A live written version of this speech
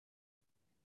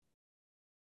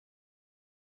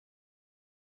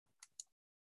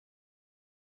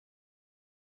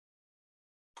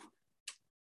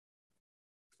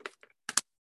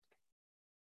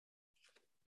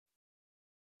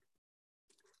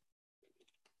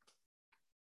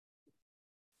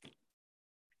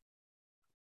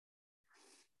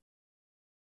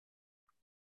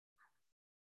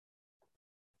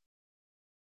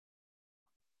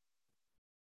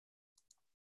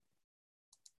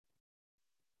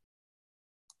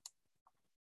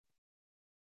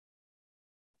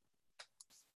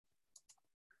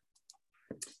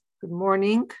Good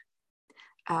morning.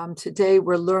 Today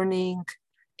we're learning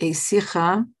a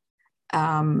sikha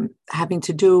having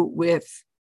to do with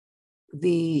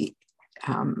the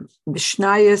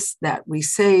mishnayos that we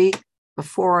say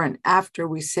before and after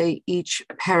we say each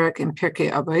parak in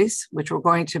Pirkei Avos, which we're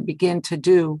going to begin to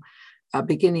do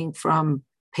beginning from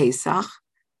Pesach.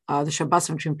 The Shabbos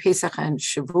between Pesach and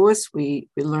Shavuos, we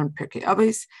learn Pirkei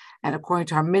Avos, and according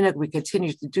to our minhag, we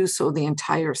continue to do so the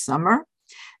entire summer.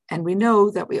 And we know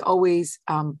that we always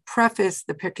preface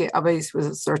the Pirkei Avos with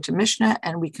a certain Mishnah,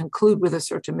 and we conclude with a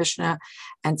certain Mishnah.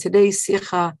 And today's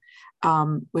Sikha,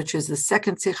 which is the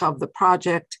second Sikha of the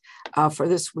project for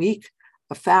this week,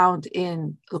 found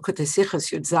in Likutei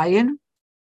Sichos Yud Zayin,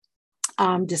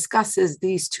 discusses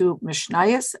these two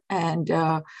Mishnayos, and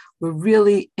we're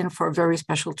really in for a very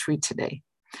special treat today.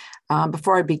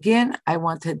 Before I begin, I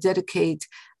want to dedicate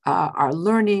our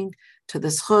learning to the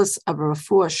Schus of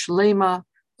Refuah Shlema,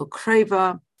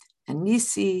 Ukreva, and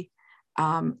Nisi,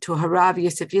 to Harav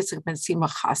Yosef Yitzchak ben Sima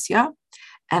Chasya.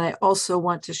 And I also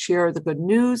want to share the good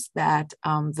news that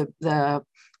the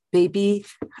baby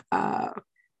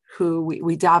who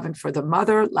we davened for the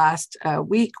mother last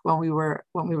week when we were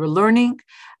learning,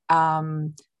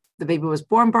 the baby was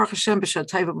born Baruch Hashem b'Shal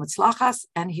Tova Mitzlachas,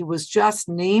 and he was just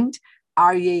named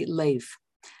Aryeh Lev.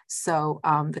 So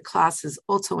the class is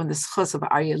also in the schus of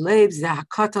Aryeh Lev,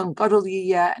 Zehakaton Gadol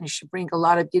Yiyeh, and he should bring a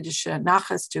lot of Yiddish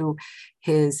nachas to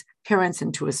his parents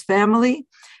and to his family.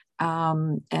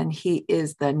 And he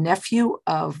is the nephew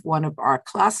of one of our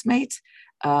classmates,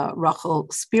 Rachel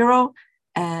Spiro,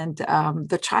 and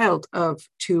the child of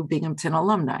two Binghamton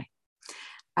alumni.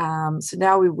 So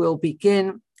now we will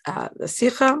begin the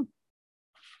Sikha,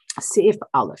 Seif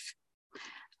Aleph.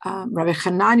 Rabbi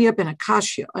Chananya ben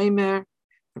Akashya Omer,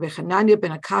 Rabbi Chananya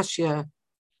ben Akashya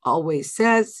always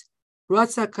says,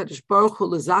 Ratza Kadosh Baruch Hu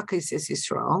l'zakis es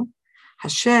Yisrael.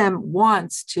 Hashem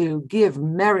wants to give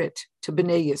merit to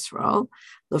Bnei Yisrael.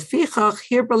 Lefichach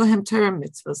hirba lahem Torah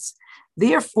mitzvahs.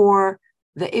 Therefore,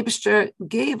 the Eibishter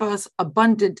gave us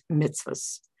abundant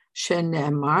mitzvahs.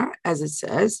 Shenemar, as it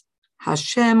says,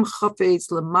 Hashem chafetz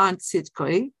leman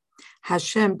tzidkoi.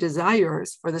 Hashem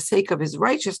desires, for the sake of his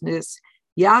righteousness,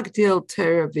 Yagdil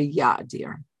Torah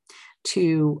v'yadir,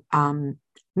 to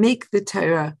make the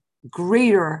Torah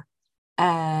greater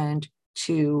and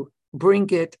to bring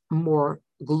it more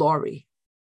glory.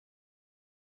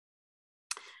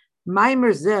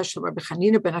 Maimer zeh shel Rabbi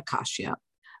Chanina ben Akashya.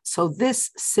 So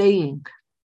this saying,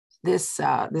 this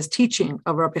teaching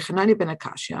of Rabbi Chanina ben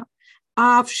Akashya,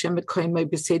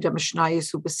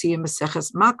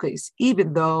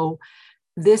 even though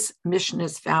this Mishnah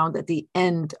is found at the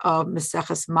end of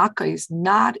Maseches Makkos,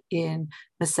 not in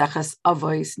Maseches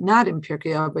Avos, not in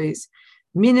Pirkei Avos.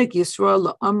 Minhag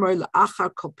Yisrael la'amar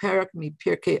la'achar kol perek mi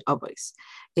Pirkei Avos.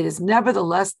 It is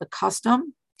nevertheless the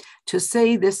custom to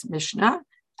say this Mishnah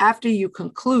after you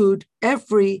conclude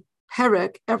every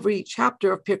perek, every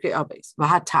chapter of Pirkei Avos.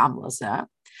 V'hatam lazeh.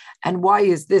 And why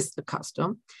is this the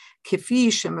custom? Kifi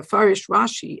shemefarish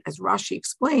Rashi, as Rashi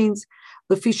explains,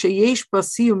 lefi sheyesh ba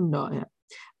siyum noeh,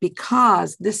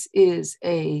 because this is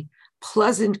a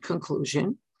pleasant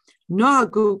conclusion.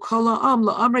 Nahagu kol ha'am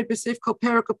la'amrei b'seif kol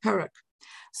perek.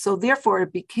 So therefore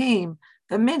it became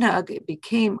the minhag, it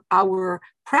became our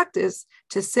practice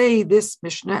to say this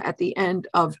Mishnah at the end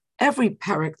of every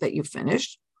perek that you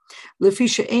finished. Lefi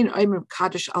she'ein oimrim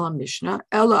kaddish al Mishnah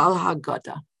ela al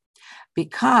haggadah.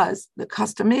 Because the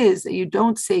custom is that you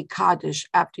don't say Kaddish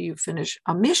after you finish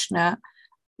a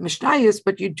Mishnayos,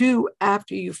 but you do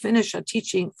after you finish a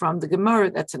teaching from the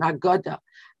Gemara. That's an Agada,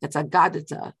 that's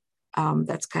Agadata,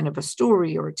 that's kind of a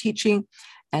story or a teaching.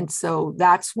 And so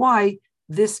that's why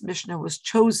this Mishnah was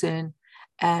chosen.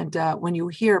 And when you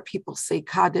hear people say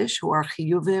Kaddish who are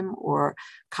Chiyuvim or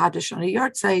Kaddish on a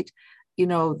yard site, you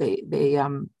know, they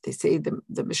say the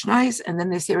Mishnayos, and then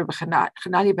they say Rabbi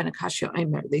Chananya ben Akashya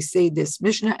Omer. They say this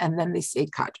Mishnah, and then they say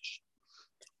Kaddish.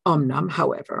 Omnam,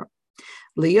 however,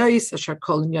 liyos asher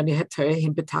kol inyani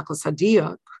heterehim b'taklas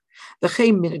hadiyuk,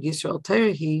 v'chein minhag Yisrael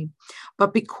terehi.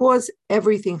 But because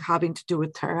everything having to do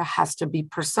with Torah has to be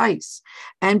precise,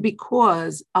 and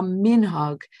because a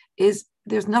minhag is,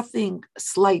 there's nothing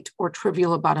slight or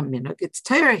trivial about a minhag. It's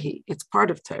Terehi, it's part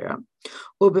of Torah.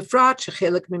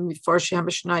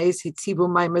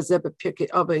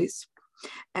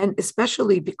 And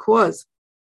especially because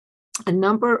a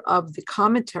number of the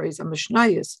commentaries on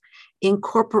Mishnayos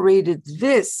incorporated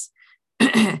this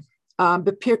Pirkei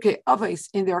Avos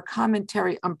in their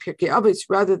commentary on Pirkei Avos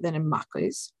rather than in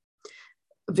Makkos.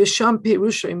 Visham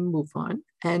Perusha move on,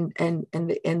 and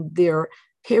their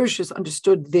Parish is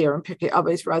understood there in Pirkei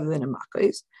Avos rather than in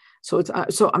Makkos. So it's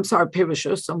I'm sorry,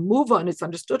 Pirusha. So move on. It's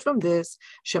understood from this.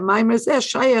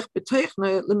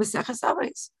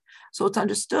 So it's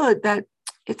understood that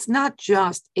it's not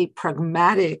just a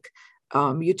pragmatic,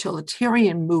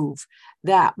 utilitarian move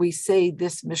that we say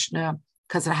this Mishnah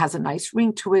because it has a nice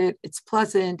ring to it, it's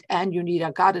pleasant, and you need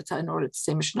Agadata in order to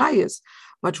say Mishnayos,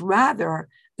 but rather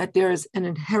that there is an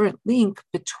inherent link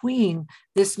between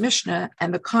this Mishnah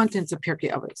and the contents of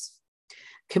Pirkei Avos.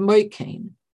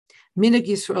 Kemoikein, Minhag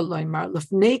Yisrael Loimar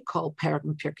Lefnei Kol Perek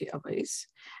Pirkei Avos.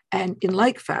 And in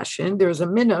like fashion, there's a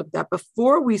minhag that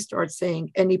before we start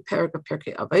saying any perek of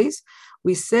Pirkei Avos,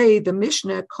 we say the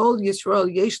Mishnah Kol Yisrael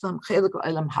Yesh Lam Chelik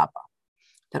Olam Haba,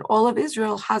 that all of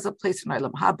Israel has a place in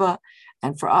Olam Haba,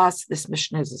 and for us, this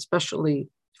Mishnah is especially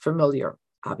familiar,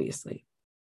 obviously.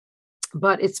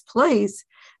 But its place,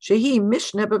 Shehi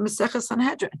Mishnah b'Masechah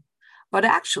Sanhedrin. But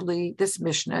actually, this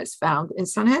Mishnah is found in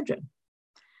Sanhedrin.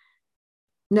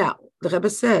 Now, the Rebbe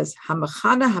says,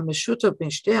 Hamachana Hamashuta ben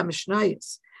Shtei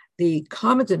HaMishnayos, the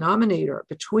common denominator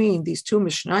between these two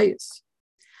Mishnayos,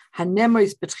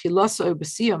 Hanemois b'Tchilaso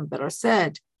B'Siyam, that are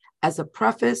said as a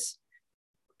preface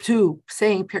to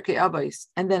saying Pirkei Avos,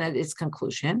 and then at its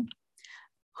conclusion,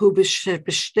 Hu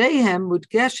b'Shteihem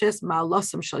Mudgeshes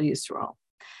Ma'alosam Shel Yisrael.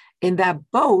 In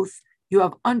that both you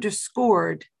have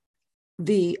underscored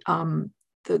the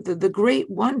great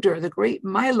wonder, the great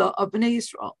Maila of Bnei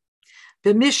Yisrael.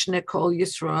 The Mishnah Kol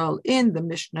Yisrael, in the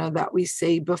Mishnah that we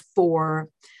say before,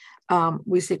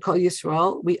 we say Kol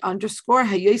Yisrael, we underscore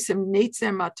Hayosim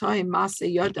Neitzer Matayim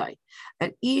Maseh Yodai,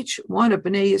 that each one of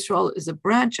Bnei Yisrael is a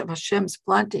branch of Hashem's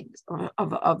plantings,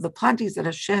 of the plantings that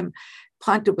Hashem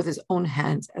planted with his own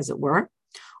hands, as it were.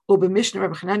 Ube Mishnah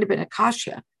Rabbi Chananya ben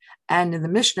Akashya, and in the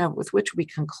Mishnah with which we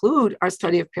conclude our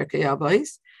study of Pirkei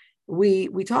Avos, we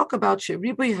talk about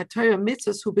Sheribu HaTorah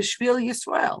Mitzvahs Hu B'Shvil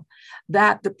Yisrael,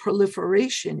 that the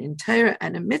proliferation in Torah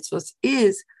and in mitzvahs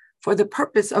is for the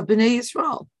purpose of Bnei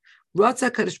Yisrael. That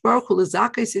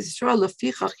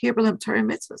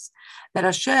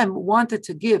Hashem wanted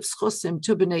to give schusim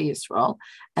to Bnei Yisrael,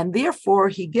 and therefore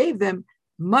He gave them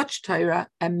much Torah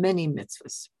and many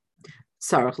mitzvahs.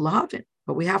 Sarach lahavin,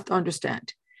 but we have to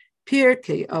understand,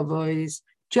 Pirkei Avos,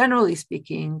 generally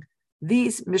speaking,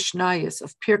 these Mishnayos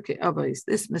of Pirkei Avos,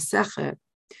 this Masechet,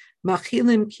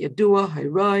 Machilim Kiyadua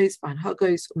Hayrais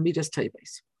Vanhagos Umidas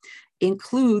Tevos,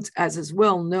 includes, as is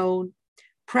well known,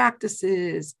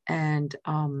 practices and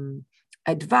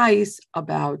advice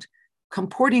about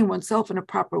comporting oneself in a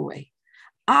proper way.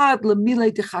 Ad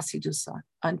lemile de Chasidusa,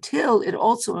 until it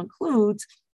also includes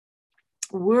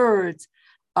words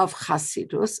of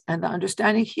Chasidus, and the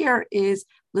understanding here is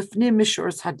Lifnim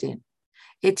Mishores Hadin.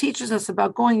 It teaches us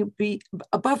about going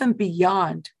above and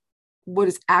beyond what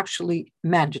is actually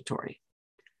mandatory.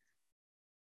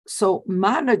 So,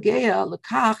 Managea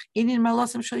Lekach Inin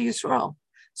Malasam Shel Yisrael.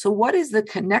 So, what is the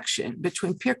connection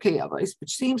between Pirkei Avos,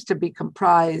 which seems to be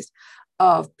comprised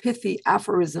of pithy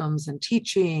aphorisms and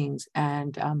teachings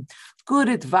and good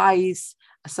advice?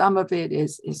 Some of it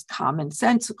is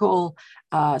commonsensical.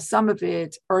 Some of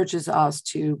it urges us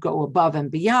to go above and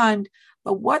beyond.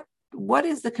 But what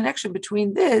is the connection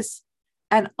between this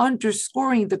and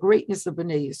underscoring the greatness of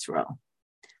Bnei Yisrael?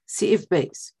 Si'if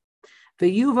Beis.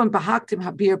 V'yuvam bahaktim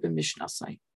habir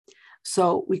b'mishnasai.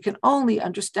 So we can only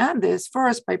understand this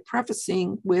first by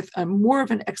prefacing with more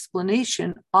of an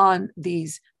explanation on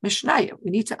these Mishnayos. We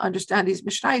need to understand these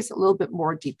Mishnayos a little bit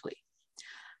more deeply.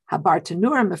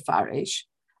 Habartanura mefaresh.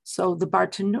 So the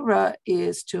Bartanura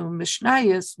is to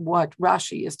Mishnayos what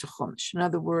Rashi is to Chumash. In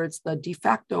other words, the de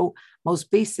facto most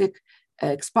basic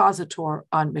expositor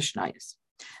on Mishnayos.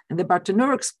 And the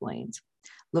Bartanura explains,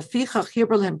 Lefichach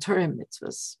hibralhem Turim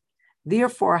mitzvahs.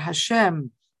 Therefore,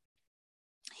 Hashem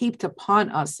heaped upon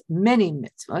us many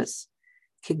mitzvahs.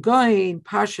 Kigoin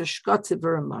parsha shkotze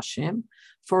v'ramashim.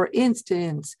 For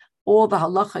instance, all the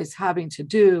halachas having to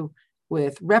do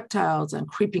with reptiles and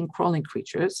creeping, crawling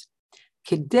creatures.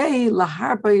 In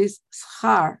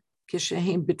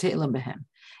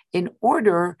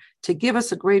order to give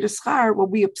us a greater schar, well,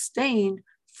 we abstain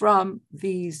from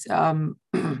these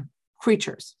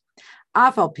creatures.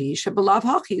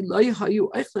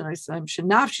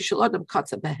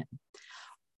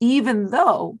 Even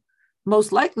though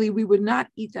most likely we would not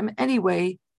eat them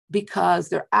anyway because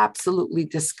they're absolutely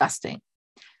disgusting.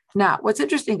 Now, what's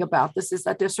interesting about this is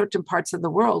that there's certain parts of the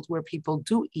world where people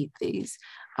do eat these.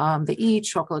 They eat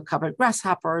chocolate-covered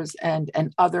grasshoppers and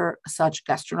other such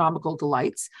gastronomical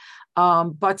delights.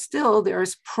 But still, there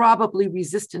is probably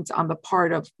resistance on the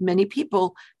part of many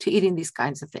people to eating these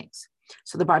kinds of things.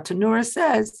 So the Bartanura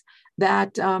says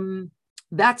that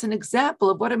that's an example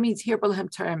of what it means here,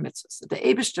 B'lehem Torah mitzvahs. The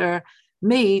Eibishter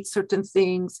made certain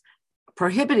things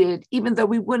prohibited, even though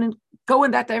we wouldn't go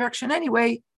in that direction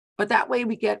anyway. But that way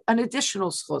we get an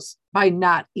additional schus by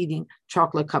not eating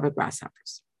chocolate-covered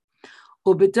grasshoppers.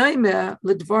 And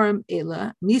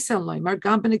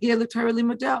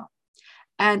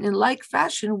in like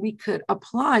fashion, we could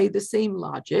apply the same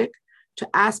logic to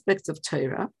aspects of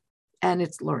Torah and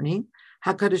its learning.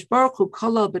 HaKadosh Baruch Hu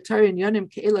kolal b'Torah inyanim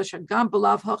ke'ela shagam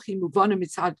b'lav hachi muvanim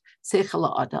mitzad seichel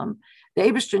ha'adam. The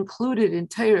Eibishter included in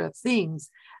Torah things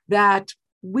that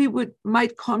we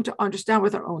might come to understand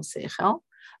with our own seichel.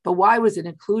 But why was it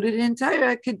included in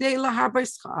Torah? Kedei laharba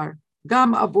schar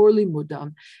gam avor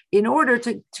limudam, in order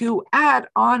to add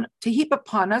on, to heap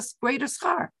upon us greater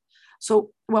schar.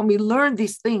 So when we learn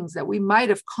these things that we might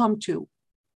have come to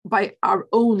by our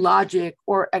own logic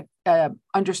or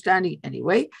understanding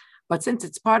anyway, but since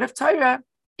it's part of Torah,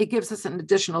 it gives us an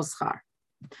additional schar.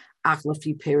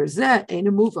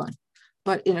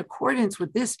 But in accordance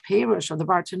with this perush of the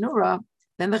Bartanura,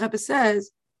 then the Rebbe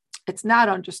says, it's not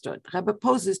understood. The Rebbe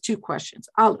poses two questions.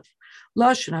 Aleph,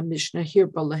 Lashon HaMishnah here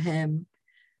b'lehem.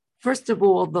 First of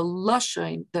all, the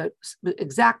Lashon, the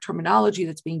exact terminology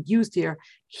that's being used here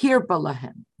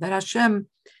b'lehem, that Hashem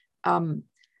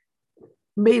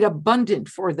made abundant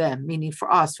for them, meaning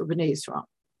for us, for Bnei Yisrael.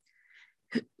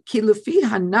 Ki lefi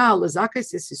hanal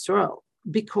lezakas Yisrael,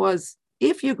 because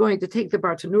if you're going to take the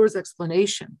Bartanura's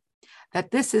explanation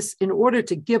that this is in order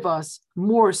to give us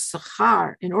more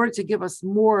sechar, in order to give us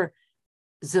more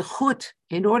zechut,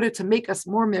 in order to make us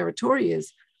more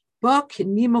meritorious, so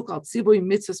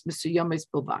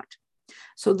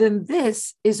then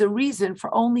this is a reason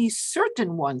for only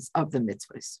certain ones of the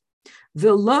mitzvahs.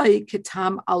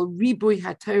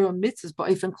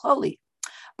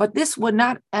 But this would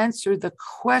not answer the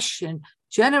question,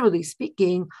 generally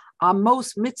speaking, on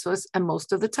most mitzvahs and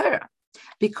most of the Torah,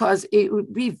 because it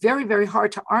would be very, very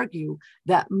hard to argue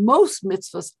that most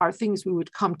mitzvahs are things we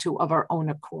would come to of our own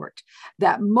accord,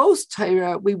 that most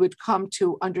Torah we would come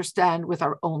to understand with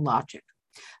our own logic.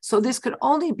 So this could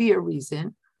only be a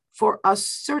reason for a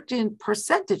certain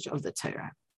percentage of the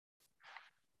Torah.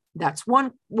 That's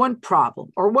one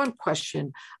problem or one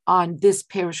question on this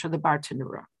parish of the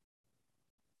Bartanura.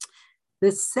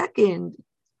 The second,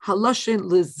 haloshin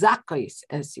lezakos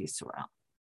es Yisrael.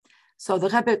 So the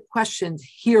Rebbe questions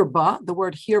hirba, the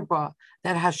word hirba,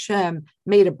 that Hashem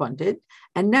made abundant,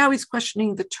 and now he's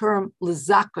questioning the term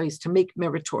lezakos, to make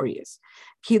meritorious.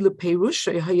 Ki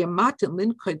leperusha hayamatin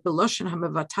linkoid beloshin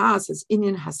hamavataz as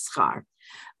inyan haschar,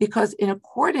 because in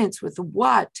accordance with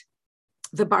what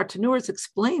the Bartanura is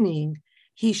explaining,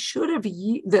 he should have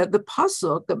the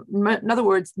pasuk, in other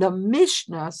words, the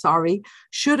Mishnah,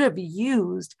 should have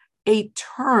used a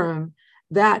term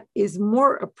that is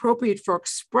more appropriate for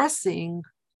expressing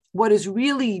what is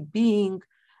really being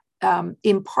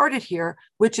imparted here,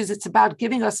 which is it's about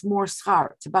giving us more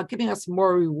schar, it's about giving us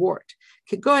more reward.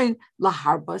 Kegoin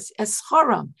laharbas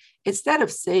escharam. Instead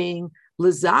of saying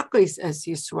lezakos es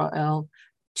Yisrael,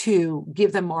 to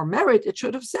give them more merit, it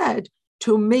should have said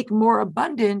to make more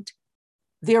abundant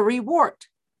their reward.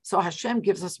 So Hashem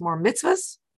gives us more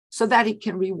mitzvahs so that he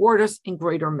can reward us in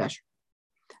greater measure.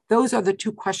 Those are the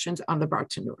two questions on the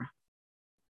Bartanura.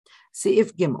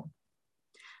 Seif Gimel.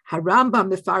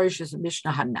 HaRambam mefarish is a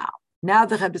Mishnah Hanal. Now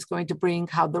the Rebbe is going to bring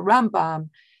how the Rambam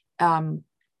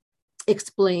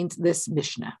explains this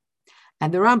Mishnah.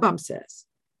 And the Rambam says,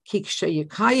 Ki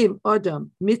k'sheyikayim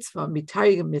adam mitzvah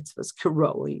mitayim mitzvahs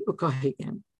kiroi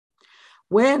ukohigen.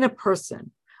 When a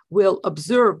person will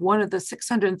observe one of the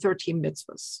 613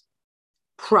 mitzvahs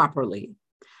properly,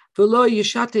 v'lo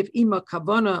yishatev ima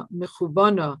kavana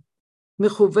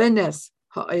mechuvenes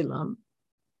ha'elam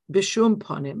b'shum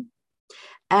panim,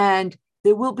 and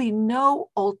there will be no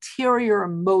ulterior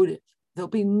motive. There'll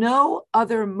be no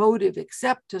other motive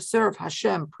except to serve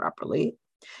Hashem properly.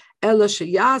 Ela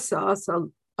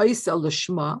sheyasa isa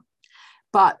l'shma,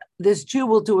 but this Jew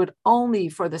will do it only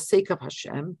for the sake of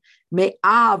Hashem,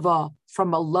 me'ava,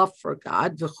 from a love for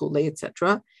God, v'chulei,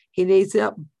 etc.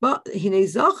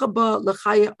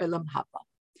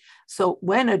 So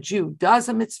when a Jew does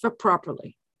a mitzvah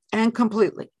properly and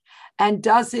completely, and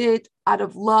does it out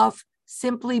of love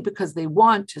simply because they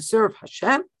want to serve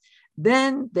Hashem,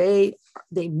 then they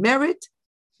merit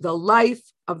the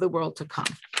life of the world to come.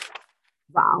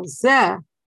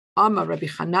 Amar Rabbi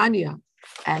Hanania.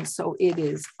 And so it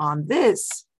is on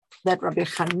this that Rabbi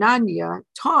Hanania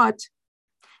taught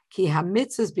Ki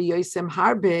hamitzvos b'yosem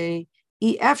harbe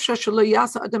efshar shelo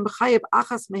yasa adam b'chayev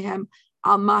achas mehem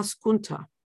al mas kunta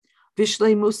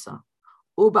v'shleimusa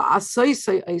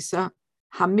u'ba'asoisei isa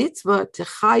hamitzvah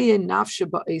techaye nafshe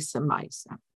ba'isa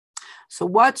ma'isa. So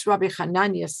what's Rabbi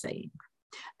Hanania saying?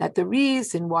 that the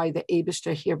reason why the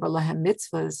Eibishter here b'lahem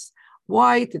mitzvahs,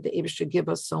 why did the Eibishter give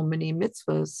us so many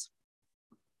mitzvahs?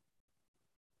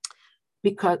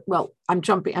 Because, well, I'm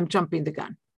jumping the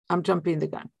gun.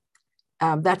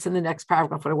 That's in the next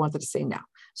paragraph, what I wanted to say now.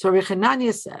 So Rabbi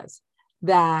Hanania says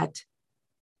that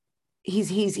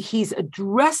he's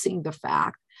addressing the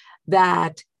fact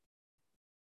that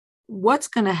what's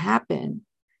going to happen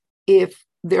if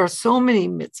there are so many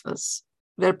mitzvahs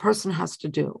that a person has to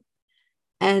do,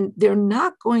 and they're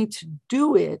not going to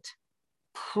do it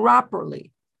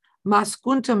properly.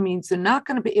 Maskunta means they're not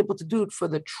going to be able to do it for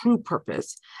the true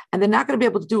purpose, and they're not going to be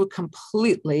able to do it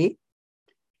completely.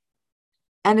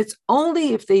 And it's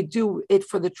only if they do it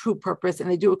for the true purpose and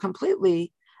they do it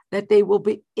completely that they will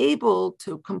be able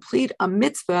to complete a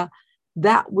mitzvah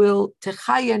that will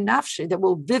techaya nafshi, that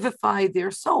will vivify their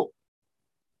soul.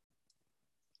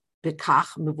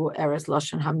 B'kach mivu eres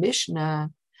lashon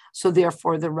haMishnah. So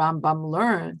therefore, the Rambam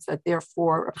learns that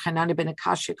therefore Reb Hanani ben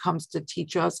Akashya comes to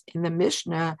teach us in the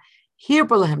Mishnah here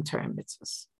b'lahem Torah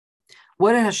mitzvahs.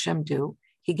 What did Hashem do?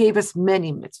 He gave us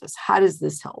many mitzvahs. How does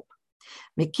this help?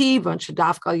 Because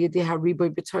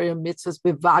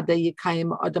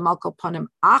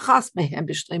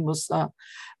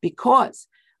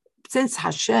since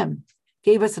Hashem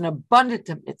gave us an abundance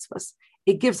of mitzvahs,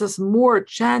 it gives us more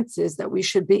chances that we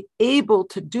should be able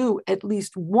to do at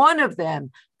least one of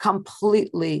them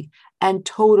completely and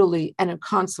totally and in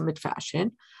consummate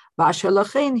fashion. That's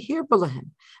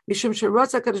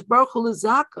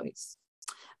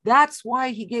why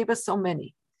he gave us so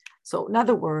many. So in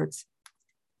other words,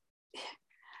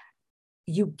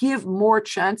 you give more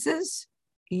chances,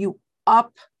 you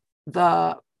up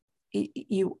the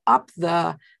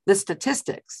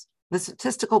statistics, the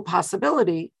statistical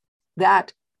possibility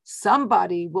that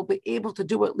somebody will be able to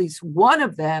do at least one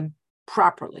of them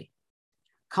properly,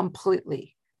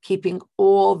 completely, keeping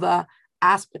all the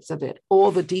aspects of it,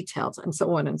 all the details, and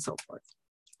so on and so forth.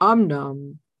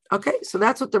 Okay, so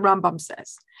that's what the Rambam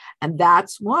says. And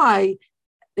that's why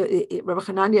Rabbi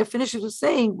Hanania finishes with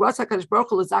saying,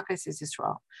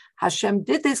 Hashem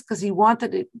did this because he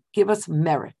wanted to give us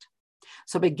merit.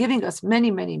 So by giving us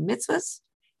many, many mitzvahs,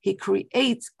 he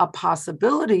creates a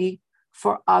possibility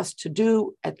for us to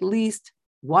do at least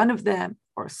one of them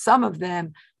or some of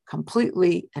them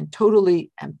completely and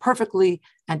totally and perfectly,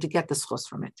 and to get the schos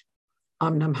from it.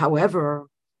 However,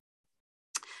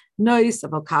 but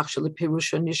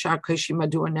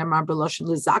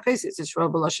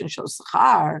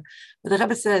the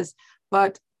Rebbe says,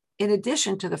 but in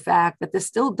addition to the fact that this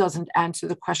still doesn't answer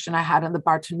the question I had on the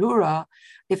Bartanura,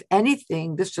 if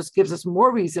anything, this just gives us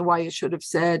more reason why it should have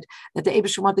said that the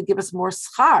Eibishter wanted to give us more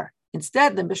schar.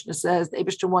 Instead, the Mishnah says the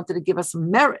Eibishter wanted to give us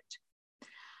merit.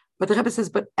 But the Rebbe says,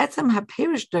 but etzem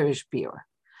ha-perish derish bir.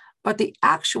 But the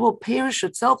actual perish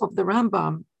itself of the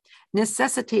Rambam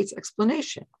necessitates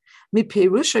explanation. Mi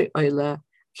perushay oila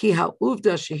ki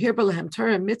ha'uvda shehir b'lehem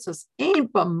Torah mitzvos ein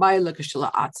b'mayla k'shela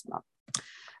atzma.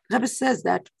 The Rebbe says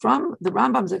that from the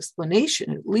Rambam's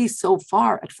explanation, at least so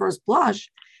far at first blush,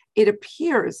 it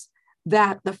appears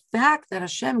that the fact that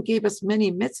Hashem gave us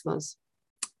many mitzvahs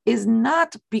is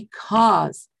not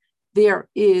because there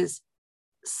is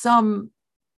some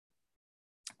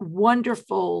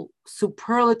wonderful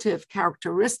superlative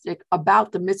characteristic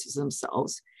about the mitzvahs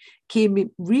themselves.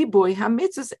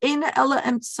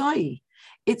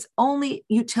 It's only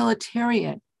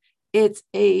utilitarian. It's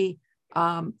a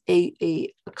conduit.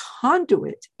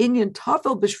 Inyan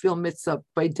tafel b'shvil mitzvah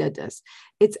by dedes.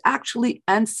 It's actually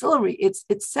ancillary. It's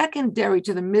secondary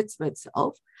to the mitzvah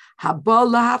itself. Haba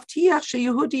lahavtiach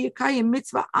sheyehudi yikayim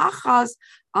mitzvah achaz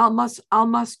al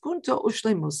maskunta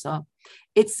ushlemusa.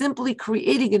 It's simply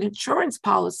creating an insurance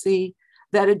policy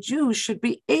that a Jew should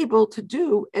be able to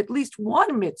do at least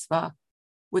one mitzvah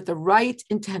with the right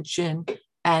intention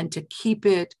and to keep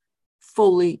it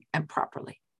fully and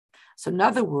properly. So in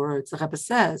other words, the Rebbe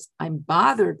says, I'm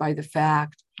bothered by the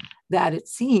fact that it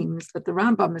seems that the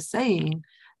Rambam is saying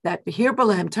that here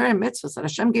b'lehem Torah mitzvahs, that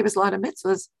Hashem gave us a lot of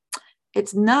mitzvahs,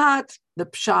 it's not the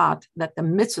pshat that the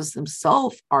mitzvahs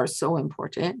themselves are so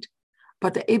important,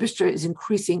 but the Eibishter is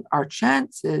increasing our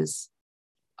chances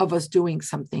of us doing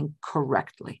something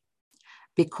correctly.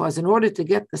 Because in order to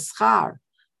get the schar,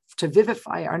 to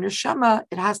vivify our neshama,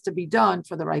 it has to be done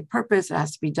for the right purpose, it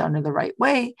has to be done in the right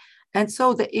way. And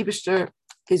so the Eibishter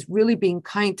is really being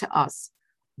kind to us,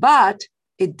 but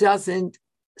it doesn't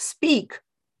speak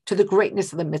to the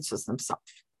greatness of the mitzvahs themselves.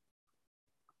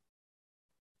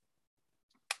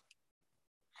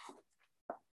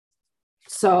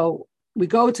 So we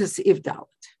go to Seif Dalet.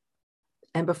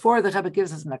 And before the Rebbe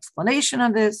gives us an explanation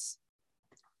on this,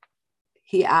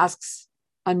 he asks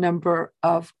a number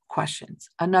of questions,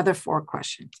 another 4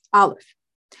 questions. Aleph,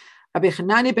 Rabbi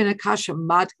Hanani ben Akashia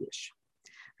madgish.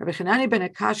 Rabbi Hanani ben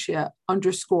Akashia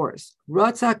underscores,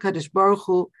 Ratza Kadosh Baruch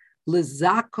Hu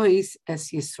lizakois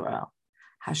es Yisrael.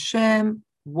 Hashem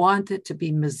wanted to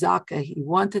be mezaka. He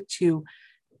wanted to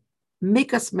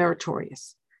make us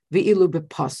meritorious. Ve'ilu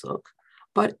b'pasuk.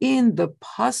 But in the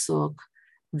pasuk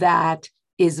that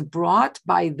is brought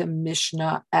by the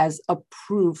Mishnah as a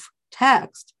proof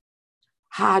text,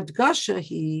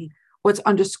 Hadgasha, what's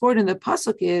underscored in the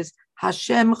pasuk is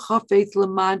Hashem chafetz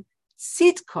leman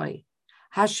tzidkoi.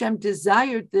 Hashem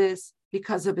desired this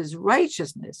because of his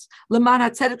righteousness. Leman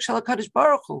hatzedek shel HaKadosh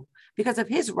Baruch Hu, because of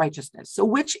his righteousness. So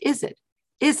which is it?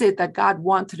 Is it that God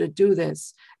wanted to do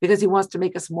this because he wants to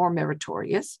make us more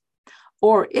meritorious?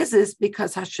 Or is this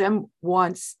because Hashem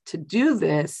wants to do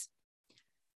this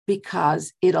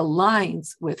because it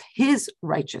aligns with his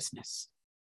righteousness?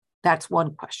 That's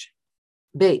one question.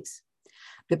 Base.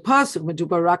 The pasuk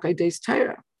medubarak aides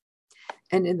Torah,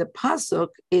 and in the pasuk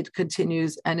it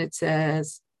continues and it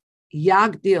says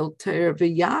Yagdil Torah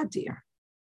v'yadir.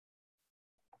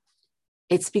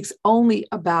 It speaks only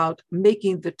about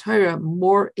making the Torah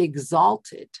more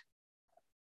exalted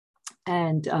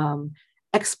and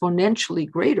exponentially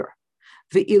greater.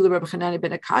 But what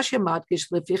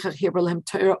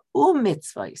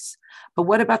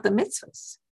about the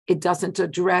mitzvahs? It doesn't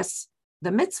address the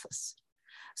mitzvahs.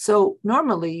 So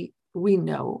normally we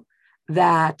know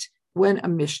that when a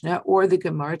Mishnah or the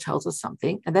Gemara tells us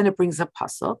something, and then it brings a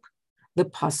pasuk, the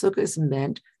pasuk is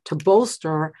meant to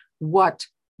bolster what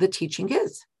the teaching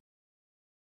is.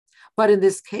 But in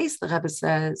this case, the Rebbe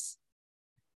says,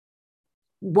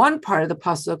 one part of the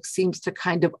pasuk seems to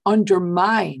kind of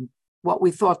undermine what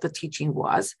we thought the teaching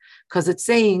was, because it's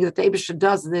saying that the Eibusha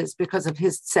does this because of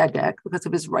his tzedek, because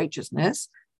of his righteousness.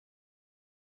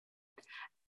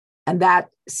 And that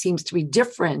seems to be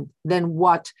different than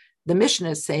what the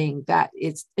Mishnah is saying, that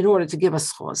it's in order to give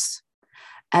us chos.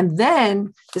 And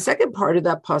then the second part of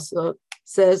that pasuk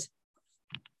says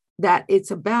that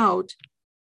it's about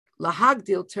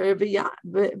lahagdil Torah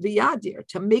v'yadir,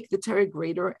 to make the Torah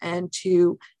greater and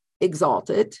to exalt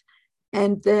it.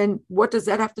 And then what does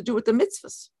that have to do with the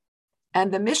mitzvahs?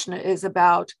 And the Mishnah is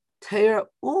about Torah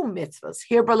mitzvahs.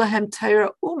 Here balahem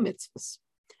Torah mitzvahs.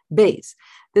 Base.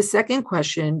 The second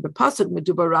question, the pasuk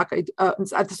medubarak.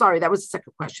 Sorry, that was the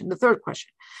second question. The third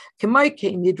question.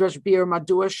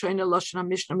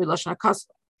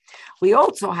 We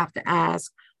also have to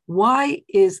ask, why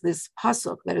is this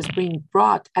pasuk that is being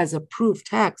brought as a proof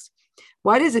text,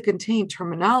 why does it contain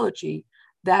terminology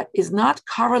that is not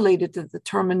correlated to the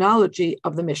terminology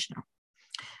of the Mishnah?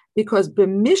 Because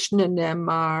b'Mishnah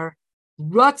nemar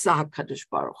Ratzah HaKadosh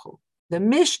Baruch Hu. The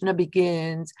Mishnah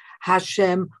begins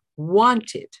Hashem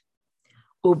wanted.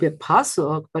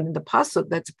 Pasuk, but in the pasuk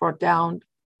that's brought down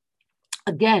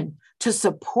again to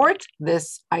support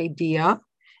this idea,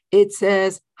 it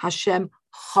says Hashem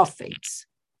chafetz.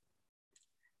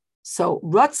 So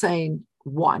Ratzain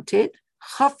wanted,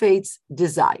 chafetz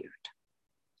desired.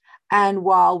 And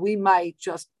while we might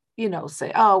just,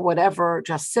 say, oh, whatever,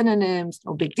 just synonyms,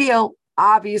 no big deal,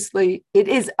 obviously it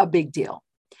is a big deal.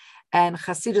 And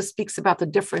Chassidus speaks about the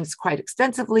difference quite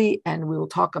extensively, and we will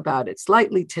talk about it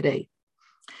slightly today.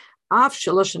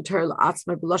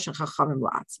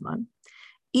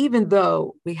 Even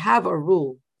though we have a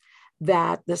rule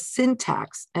that the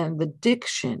syntax and the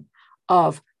diction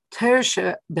of Torah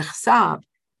shebechsav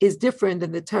is different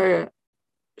than the Torah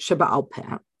sheba'al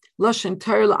peh, lashon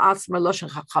Torah la'atzma, lashon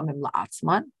chachamim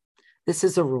la'atzman. This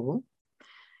is a rule.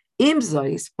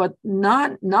 But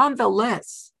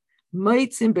nonetheless, we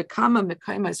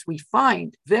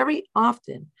find very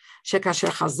often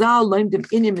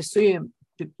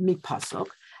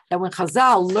that when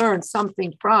Chazal learn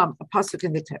something from a pasuk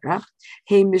in the Torah,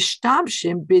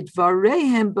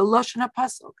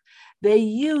 they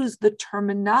use the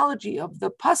terminology of the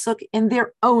pasuk in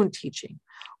their own teaching.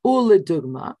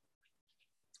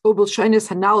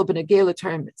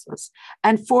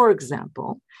 And for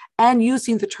example, and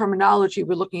using the terminology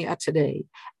we're looking at today,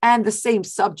 and the same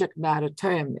subject matter,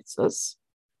 Torah mitzvahs,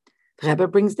 the Rebbe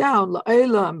brings down,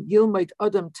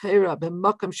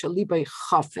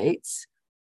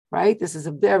 right? This is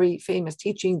a very famous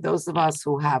teaching. Those of us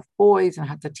who have boys and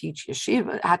had to teach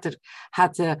yeshiva,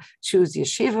 had to choose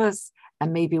yeshivas,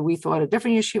 and maybe we thought a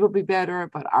different yeshiva would be better,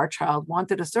 but our child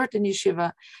wanted a certain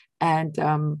yeshiva, and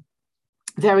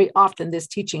very often this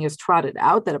teaching is trotted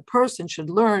out that a person should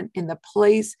learn in the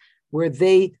place where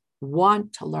they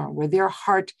want to learn, where their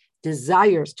heart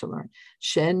desires to learn.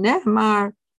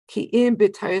 She'nehmar ki im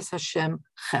b'tayis Hashem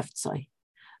cheftzai.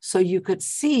 So you could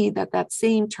see that that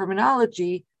same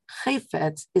terminology,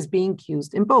 chayfetz, is being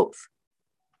used in both.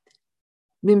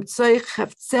 Mimtzei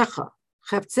chefzecha.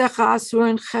 Chefzecha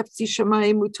asurin chefzi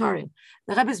shamayim mutarin.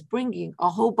 The Rebbe is bringing a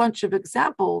whole bunch of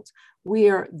examples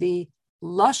where the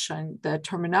lashon, the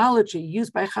terminology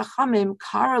used by Chachamim,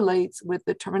 correlates with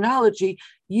the terminology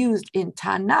used in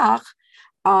Tanakh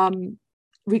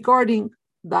regarding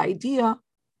the idea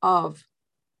of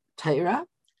Torah,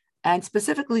 and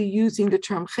specifically using the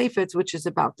term chayfetz, which is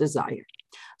about desire.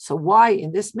 So why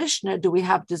in this Mishnah do we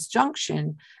have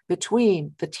disjunction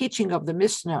between the teaching of the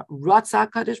Mishnah,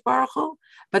 Ratzah Kadosh Baruch Hu,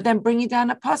 but then bringing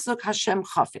down a pasuk, Hashem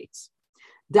Chafetz?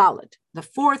 Dalet. The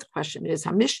fourth question is,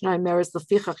 HaMishnah meres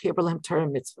lefichach hirbalem Torah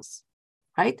mitzvahs.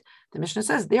 Right? The Mishnah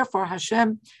says, therefore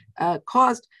Hashem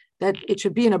caused that it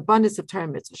should be an abundance of Torah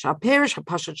mitzvahs. Shaperish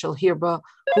hapashat shel hirba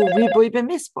hu ribui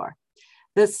b'mispar.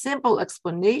 The simple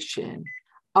explanation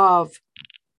of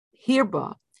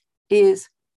hirba is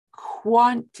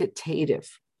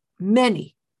quantitative,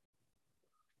 many,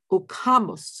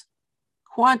 ukamos,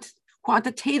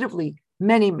 quantitatively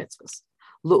many mitzvahs.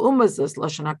 But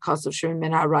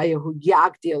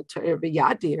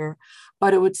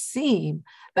it would seem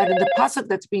that in the pasuk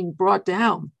that's being brought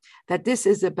down, that this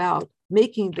is about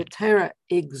making the Torah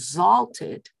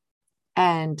exalted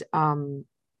and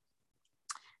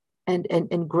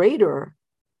greater.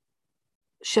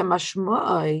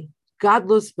 Shemashmai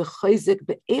gadlus b'chayzik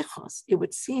be'echos. It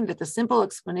would seem that the simple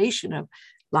explanation of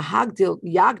lahagdil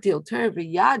yagdil Torah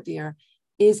v'yadir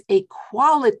is a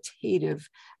qualitative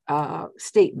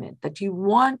statement that you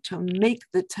want to make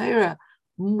the Torah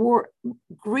more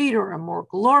greater and more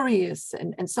glorious,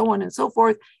 and so on and so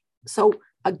forth. So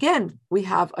again, we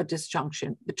have a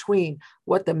disjunction between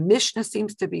what the Mishnah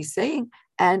seems to be saying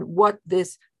and what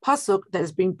this pasuk that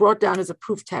is being brought down as a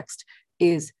proof text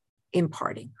is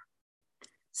imparting.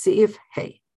 Seif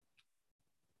Hey.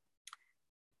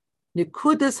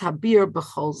 Nikudas habir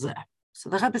b'chol zeh. So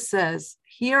the Rebbe says,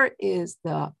 here is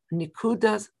the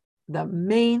nikudas, the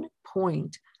main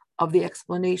point of the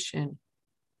explanation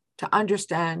to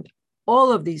understand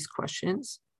all of these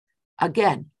questions.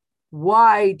 Again,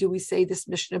 why do we say this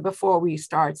Mishnah before we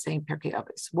start saying Pirkei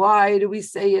Avos? Why do we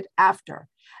say it after?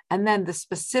 And then the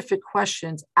specific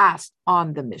questions asked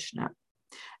on the Mishnah.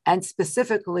 And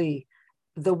specifically,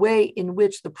 the way in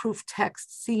which the proof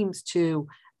text seems to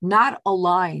not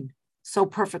align so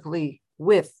perfectly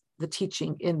with the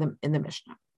teaching in the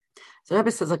Mishnah. So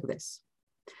Rebbe says like this: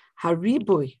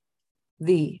 Haribui,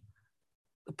 the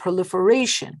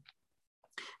proliferation,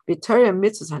 b'Torah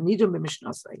mitzvahs hanidu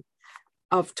b'mishnasei,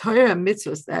 of Torah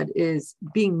mitzvahs that is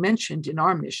being mentioned in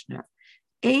our Mishnah,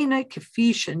 eina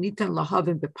kefi shenitan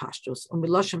lahavim b'pashtos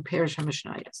u'miloshen perish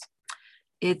hamishnayos.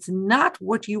 It's not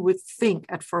what you would think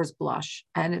at first blush,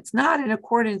 and it's not in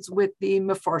accordance with the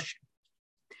mefarshim.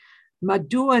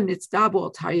 Madua nitzdabu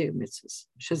al Torah mitzvahs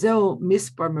shazeu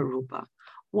mispar meruba.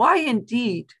 Why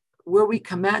indeed were we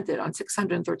commanded on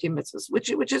 613 mitzvahs,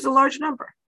 which is a large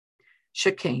number?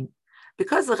 Shekain,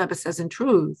 because the Rebbe says in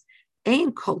truth,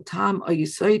 ein kol tam a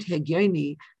yisoid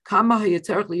hegyoni kama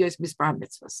hayatzarich liyos mispar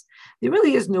mitzvahs. There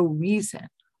really is no reason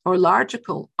or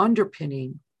logical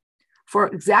underpinning for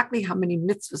exactly how many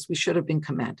mitzvahs we should have been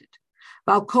commanded.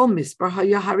 And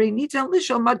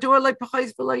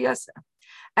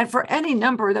for any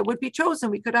number that would be chosen,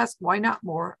 we could ask, why not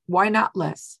more? Why not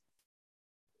less?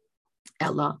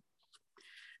 Ella.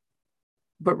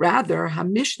 But rather,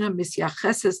 HaMishnah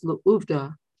misyacheses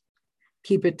le'uvda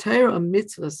ki b'Torah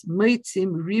mitzvahs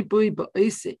meitzim ribui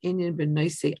ba'ose inyan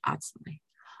b'noisei atzmai.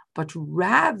 But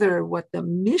rather, what the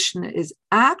Mishnah is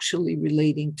actually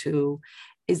relating to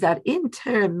is that in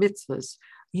Torah mitzvahs,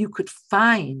 you could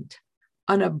find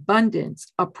an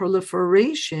abundance, a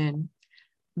proliferation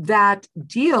that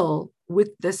deal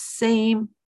with the same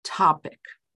topic.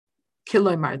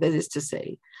 Kilomar, that is to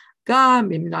say,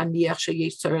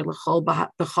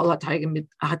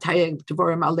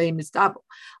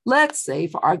 let's say,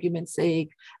 for argument's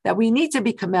sake, that we need to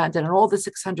be commanded on all the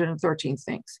 613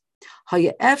 things.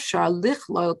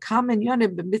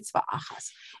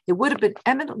 It would have been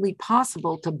eminently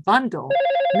possible to bundle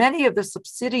many of the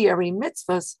subsidiary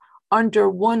mitzvahs under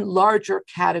one larger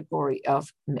category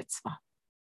of mitzvah.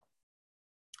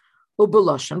 And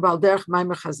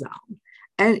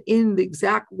in the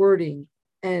exact wording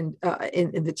and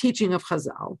in the teaching of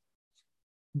Chazal,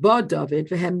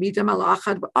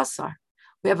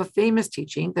 we have a famous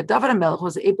teaching that David HaMelech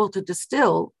was able to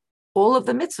distill all of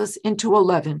the mitzvahs into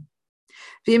 11.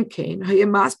 So it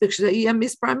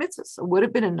would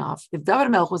have been enough. If David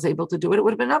Melch was able to do it, it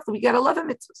would have been enough that we get 11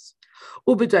 mitzvahs.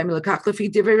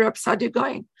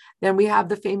 Then we have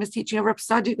the famous teaching of Reb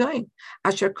Sadia Gaon,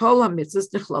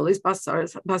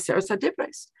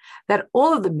 that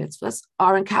all of the mitzvahs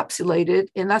are encapsulated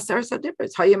in Aseres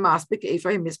HaDibros.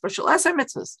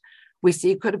 We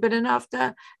see it could have been enough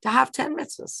to have 10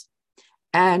 mitzvahs.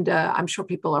 And I'm sure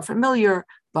people are familiar.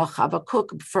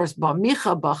 B'Chavakuk, first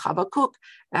B'Micha, B'Chavakuk,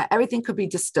 everything could be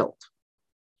distilled.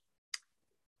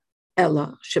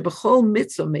 Ella shebechol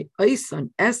mitzvah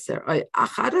me'oisan eser ay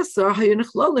achadasar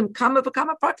hayunichlolim kama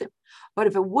v'kama pratim. But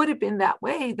if it would have been that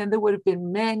way, then there would have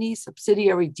been many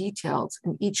subsidiary details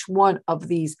in each one of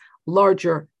these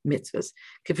larger mitzvahs.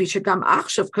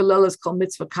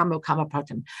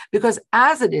 Because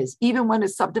as it is, even when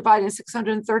it's subdivided in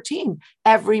 613,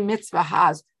 every mitzvah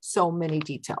has so many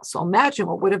details. So imagine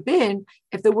what would have been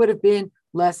if there would have been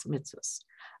less mitzvahs.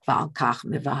 So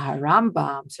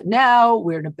now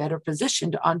we're in a better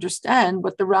position to understand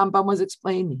what the Rambam was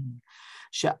explaining.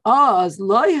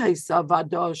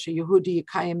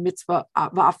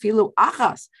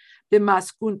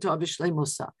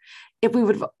 If we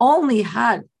would have only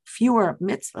had fewer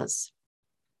mitzvahs,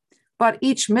 but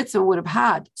each mitzvah would have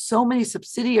had so many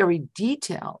subsidiary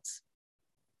details,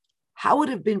 how would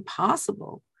it have been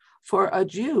possible for a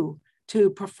Jew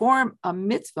to perform a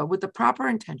mitzvah with the proper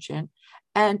intention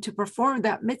and to perform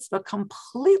that mitzvah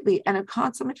completely and in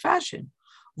consummate fashion?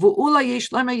 And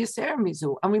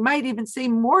we might even say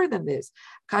more than this.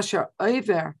 If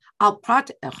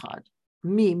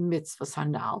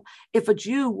a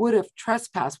Jew would have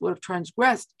trespassed, would have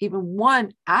transgressed even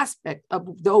one aspect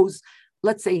of those,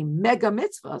 let's say, mega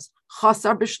mitzvahs,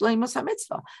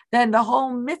 then the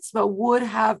whole mitzvah would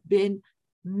have been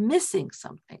missing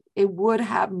something. It would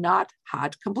have not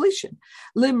had completion.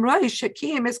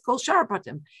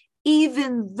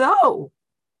 Even though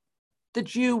the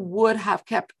Jew would have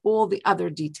kept all the other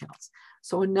details.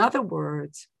 So in other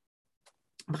words,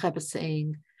 the Rebbe is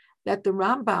saying that the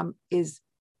Rambam is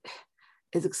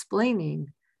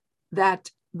explaining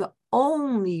that the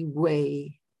only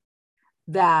way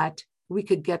that we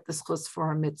could get the schus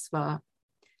for a mitzvah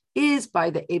is by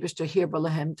the Eibishter here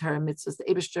b'lehem Torah mitzvahs. The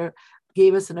Eibishter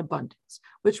gave us an abundance,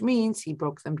 which means he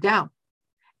broke them down.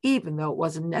 Even though it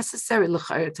wasn't necessary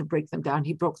l'chayr to break them down,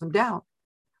 he broke them down.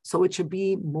 So it should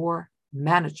be more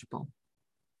manageable.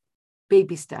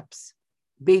 Baby steps,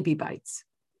 baby bites.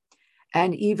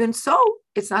 And even so,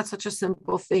 it's not such a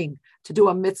simple thing to do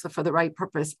a mitzvah for the right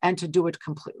purpose and to do it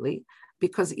completely,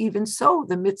 because even so,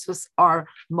 the mitzvahs are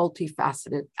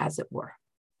multifaceted, as it were.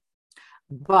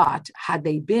 But had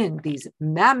they been these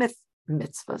mammoth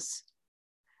mitzvahs,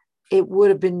 it would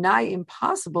have been nigh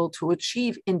impossible to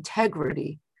achieve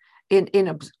integrity, in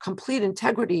a complete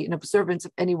integrity in observance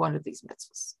of any one of these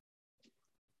mitzvahs.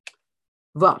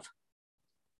 Vav.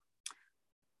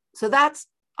 So that's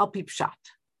al pi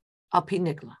pshat, al pi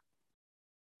nigla.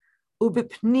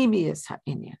 Ubipnimius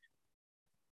ha'inyan.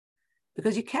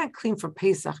 Because you can't clean for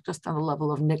Pesach just on the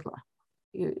level of nigla.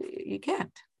 You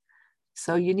can't.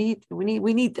 So we need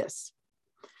this.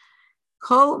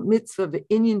 Kol mitzvah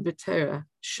ve'inyan b'Torah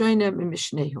shoyne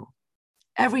mimishnehu.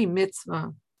 Every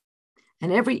mitzvah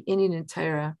and every inyan in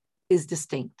Torah is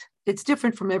distinct. It's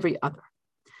different from every other.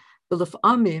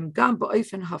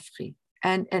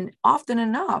 And often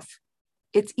enough,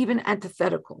 it's even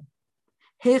antithetical.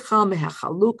 Beginning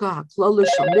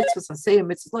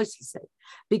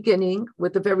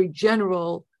with the very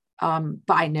general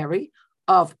binary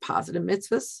of positive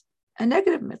mitzvahs and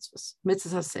negative mitzvahs,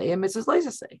 mitzvahs hasei and mitzvahs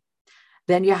leisasei.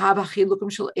 Then you have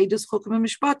achilukum shel edus chukim and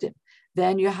mishpatim.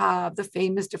 Then you have the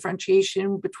famous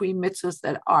differentiation between mitzvahs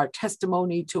that are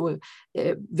testimony to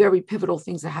very pivotal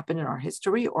things that happen in our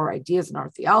history or ideas in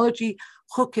our theology.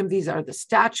 Chukim, these are the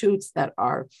statutes that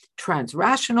are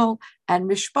transrational, and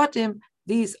mishpatim,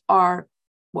 these are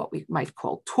what we might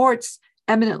call torts,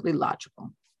 eminently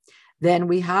logical. Then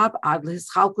we have ad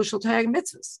l'hischalku shel Torah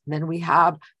mitzvahs. Then we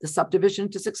have the subdivision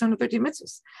to 630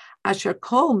 mitzvahs. Asher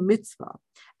kol mitzvah,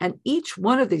 and each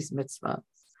one of these mitzvahs,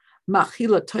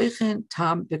 machila toichen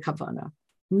tam b'kavana,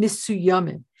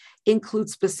 misuyamin,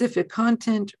 includes specific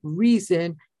content,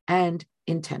 reason, and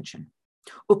intention.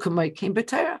 Ukamay came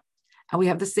b'Torah, and we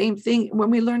have the same thing when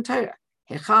we learn Torah.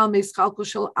 Hechal mischalku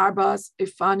shel arbas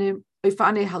ifanim.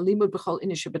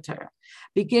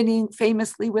 Beginning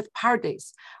famously with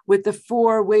Pardes, with the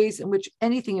 4 ways in which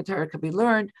anything in Torah could be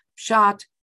learned: Pshat,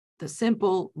 the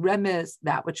simple; Remez,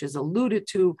 that which is alluded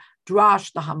to;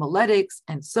 Drash, the homiletics;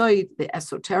 and Soid, the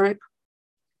esoteric.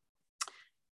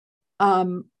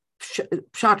 Pshat,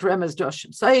 Remez, Drash,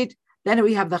 and Soid. Then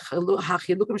we have the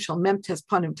Hachilukim Shel Memtes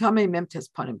Panim Tamei, Memtes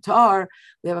Panim Tar.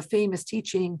 We have a famous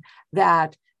teaching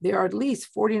that there are at least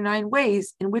 49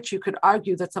 ways in which you could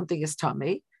argue that something is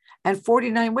Tamei, and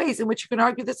 49 ways in which you can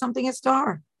argue that something is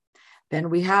Tar. Then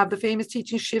we have the famous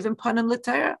teaching Shivim Panim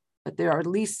L'Torah, that there are at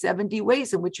least 70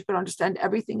 ways in which you can understand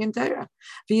everything in Torah.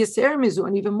 V'yaser mizu,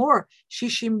 and even more,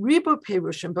 Shishim Ribu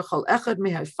Perushim B'chol Echad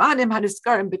Mehafanim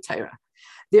Haniskarim B'Torah.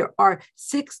 There are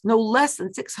no less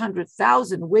than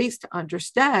 600,000 ways to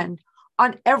understand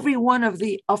on every one of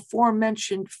the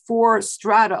aforementioned 4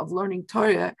 strata of learning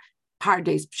Torah,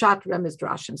 Pardes, Pshat, Remez,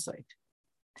 Drash, and Sait.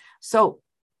 So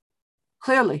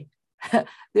clearly,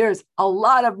 there's a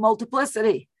lot of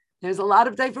multiplicity. There's a lot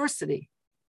of diversity.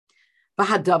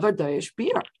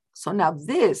 So now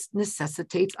this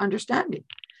necessitates understanding.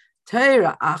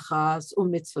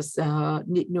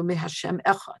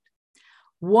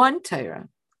 One Torah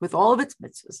with all of its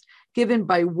mitzvahs given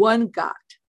by one God.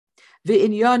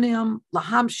 And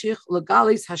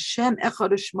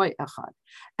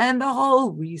the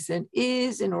whole reason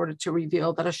is in order to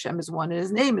reveal that Hashem is one and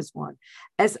His name is one.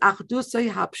 As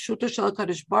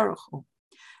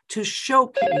to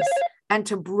showcase and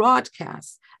to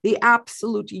broadcast the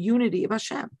absolute unity of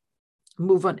Hashem.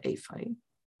 Move on Ephai.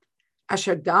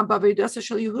 Asher gam b'avedasa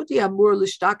shel Yehudi amur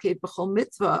lishtake b'chol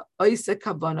mitzvah oise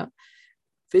kavana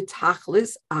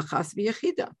v'tachlis achas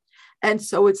v'yechida. And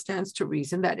so it stands to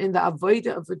reason that in the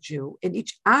avodah of a Jew, in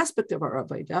each aspect of our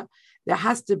avodah, there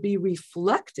has to be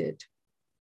reflected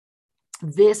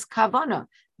this kavana,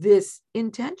 this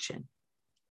intention,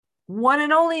 one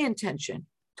and only intention,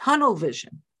 tunnel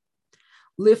vision.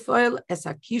 Lifoil es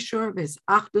hakishur v'es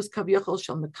achdus kavyachol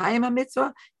shel mekayim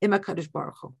hamitzvah im HaKadosh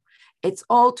Baruch Hu. It's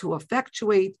all to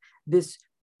effectuate this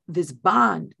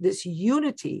bond, this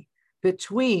unity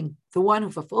between the one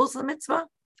who fulfills the mitzvah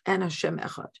and Hashem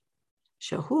Echad.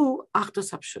 Shehu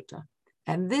achdus hapshuta,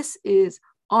 and this is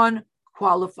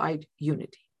unqualified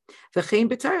unity. And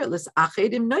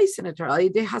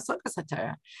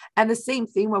the same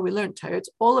thing when we learn Torah, it's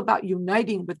all about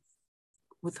uniting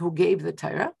with who gave the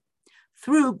Torah,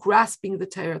 through grasping the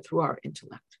Torah through our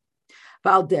intellect.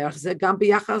 And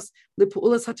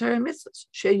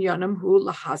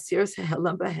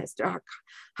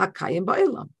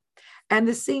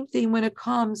the same thing when it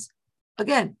comes,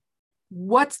 again,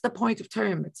 what's the point of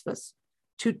Torah mitzvahs?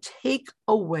 To take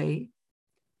away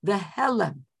the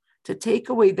helem, to take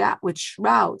away that which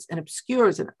shrouds and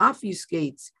obscures and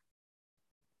obfuscates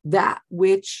that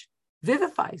which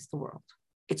vivifies the world,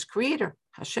 its creator,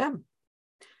 Hashem.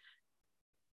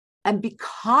 And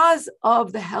because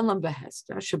of the Helem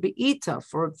v'Hester, Shabi'ita,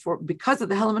 because of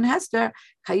the Helem and Hester,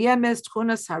 Kayemes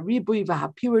Tchunas Haribui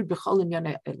v'Hapirid b'Chol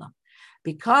Inyanei Olam.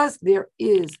 Because there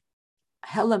is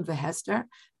Helem v'Hester,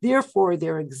 therefore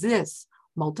there exists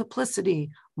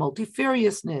multiplicity,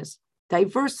 multifariousness,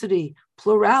 diversity,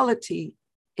 plurality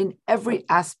in every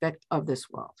aspect of this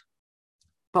world.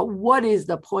 But what is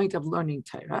the point of learning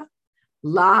Torah? The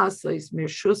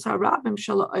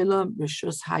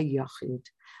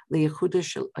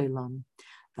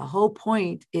whole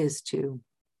point is to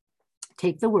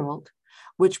take the world,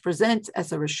 which presents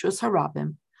as a Rishus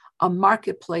Harabim, a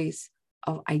marketplace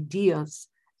of ideas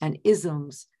and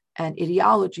isms and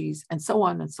ideologies and so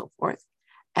on and so forth,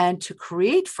 and to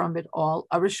create from it all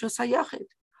a Rishus HaYachid,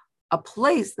 a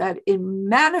place that in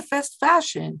manifest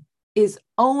fashion is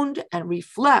owned and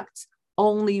reflects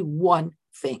only one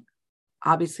thing,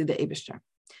 obviously the Eibishter.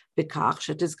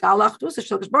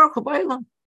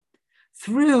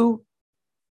 Through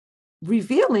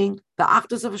revealing the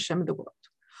Achdus of Hashem in the world.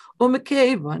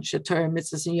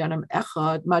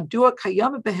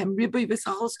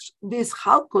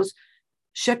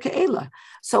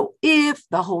 So if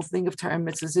the whole thing of Torah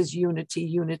mitzvahs is unity,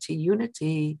 unity,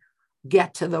 unity,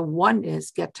 get to the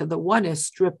oneness,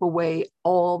 strip away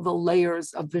all the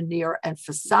layers of veneer and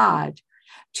facade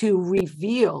to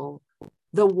reveal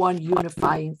the one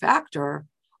unifying factor,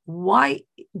 why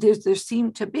does there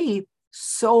seem to be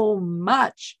so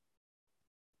much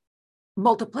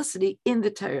multiplicity in the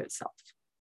Torah itself?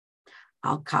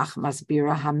 Al-Kach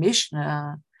Masbira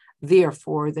HaMishnah,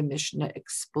 therefore the Mishnah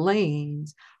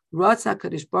explains, Ratza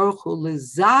Kadosh Baruch Hu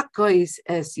Lizakois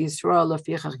es Yisrael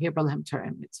Lafichach Hibra Lehem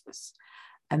Torah Mitzvahs.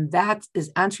 And that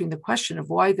is answering the question of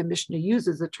why the Mishnah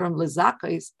uses the term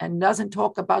Lizakois and doesn't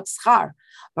talk about schar,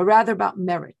 but rather about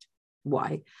merit.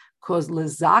 Why? Because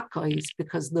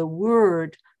the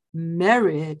word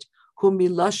merit, hu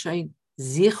milashain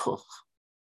zichuch,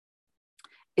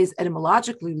 is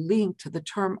etymologically linked to the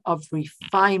term of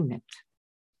refinement.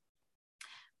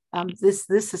 This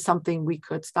is something we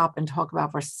could stop and talk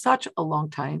about for such a long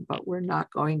time, but we're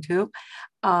not going to.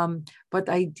 But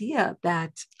the idea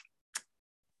that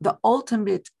the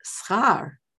ultimate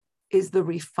schar is the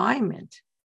refinement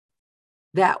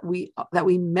that we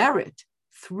merit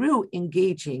through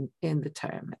engaging in the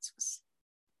Torah mitzvahs.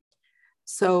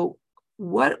 So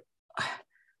what's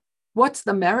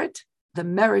the merit? The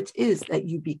merit is that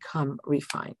you become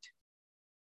refined.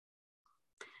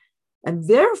 And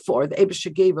therefore, the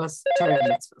Eibusha gave us Torah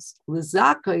mitzvahs.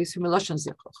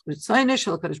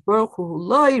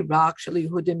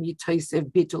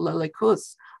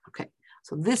 Okay,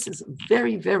 so this is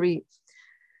very, very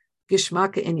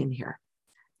gishmaka in here.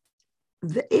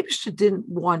 The Eibusha didn't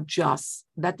want just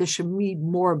that there should be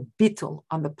more bittul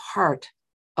on the part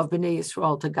of Bnei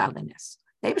Yisrael to godliness.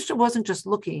 The Eibusha wasn't just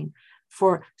looking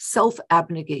for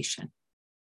self-abnegation.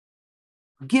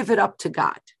 Give it up to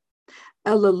God.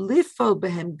 But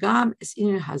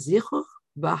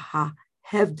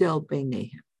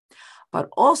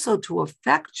also to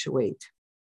effectuate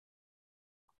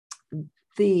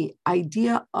the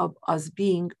idea of us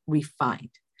being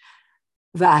refined.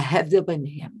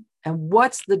 And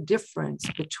what's the difference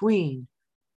between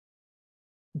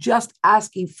just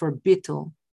asking for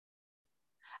bittul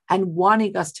and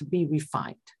wanting us to be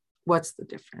refined? What's the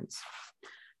difference?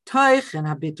 The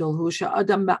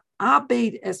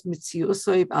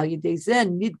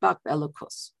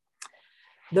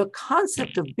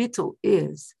concept of bittul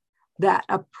is that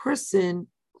a person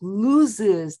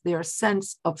loses their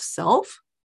sense of self,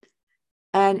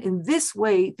 and in this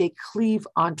way they cleave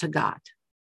onto God.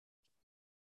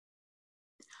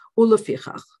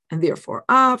 And therefore,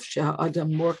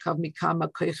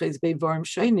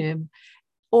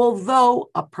 although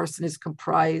a person is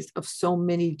comprised of so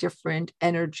many different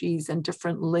energies and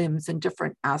different limbs and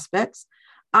different aspects,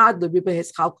 in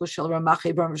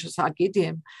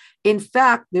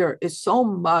fact, there is so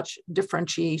much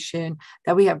differentiation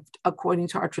that we have, according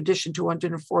to our tradition,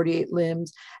 248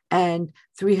 limbs and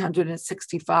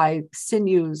 365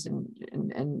 sinews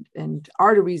and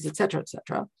arteries, etc.,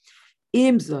 etc.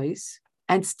 And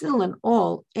still in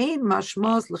all, but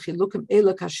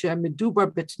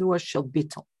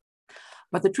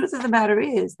the truth of the matter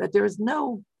is that there is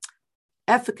no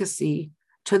efficacy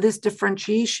to this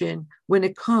differentiation when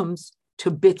it comes to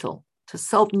bittul, to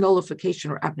self-nullification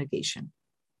or abnegation.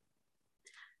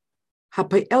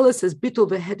 Says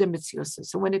bittul.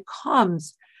 So when it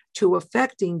comes to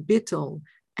affecting bittul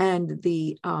and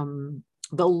the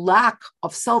lack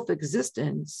of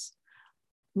self-existence,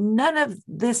 none of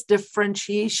this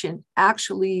differentiation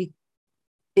actually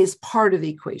is part of the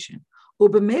equation.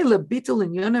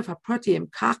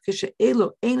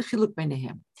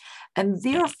 And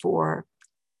therefore,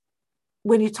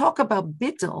 when you talk about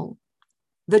bittul,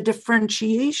 the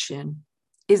differentiation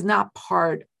is not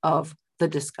part of the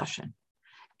discussion.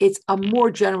 It's a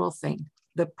more general thing.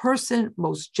 The person,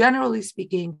 most generally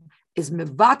speaking, is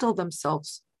mevatel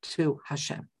themselves to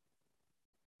Hashem.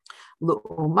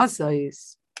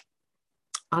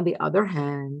 On the other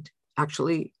hand,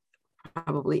 actually,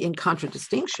 probably in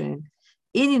contradistinction,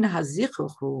 but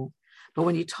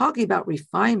when you're talking about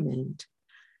refinement,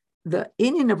 the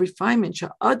inyan of refinement,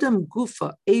 Adam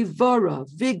Gufa, Evara,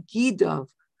 Vigidav,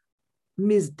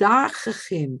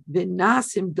 Mizdachachim,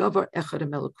 Vinasim Davar Echad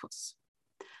Melikus.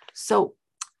 So,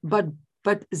 but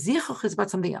Zichuch is about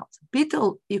something else.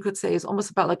 Bittul, you could say, is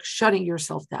almost about like shutting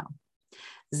yourself down.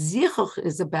 Zichuch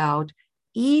is about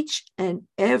each and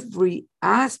every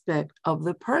aspect of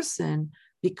the person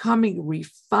becoming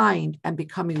refined and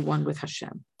becoming one with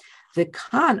Hashem. The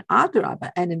Khan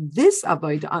Adraba, and in this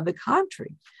avoid, on the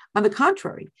contrary,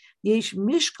 Yesh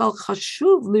Mishkal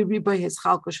Chashuv Liriba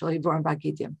Hischalko Shalivorim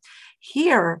Bagidim.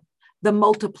 Here, the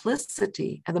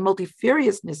multiplicity and the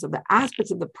multifariousness of the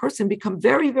aspects of the person become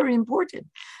very, very important.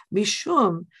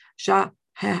 Mishum Sha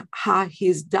Ha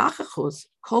His Dachachos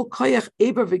Kol Koyach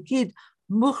Eber Vegid.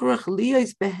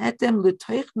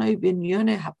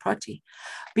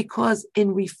 Because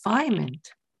in refinement,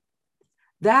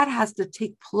 that has to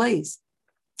take place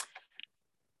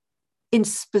in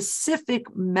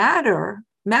specific manner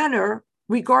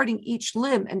regarding each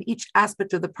limb and each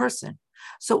aspect of the person.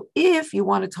 So if you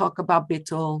want to talk about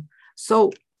bittul,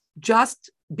 so just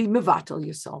be mevatel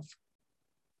yourself.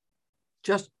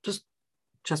 Just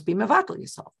be mevatel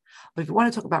yourself. But if you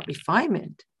want to talk about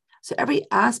refinement, so every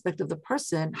aspect of the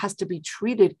person has to be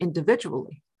treated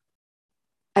individually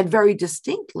and very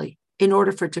distinctly in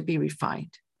order for it to be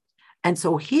refined. And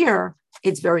so here,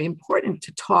 it's very important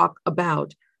to talk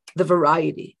about the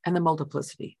variety and the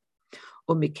multiplicity.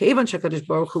 ומכיוון שהקדוש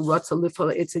ברוך הוא רוצה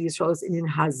לפעול אצל ישראל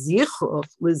in הזיכוך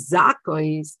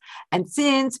לזכויס, and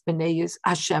since Bnei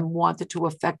Hashem wanted to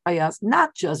affect by us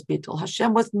not just bittul,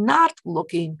 Hashem was not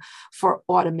looking for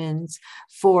ottomans,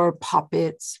 for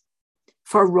puppets,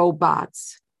 for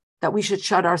robots, that we should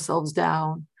shut ourselves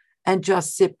down and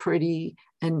just sit pretty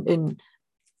and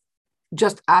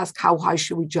just ask how high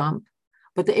should we jump.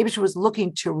 But the Eibusher was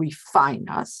looking to refine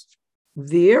us.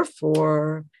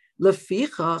 Therefore,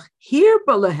 lefichach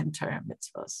hirba lehem Torah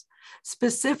mitzvahs.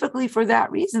 Specifically for that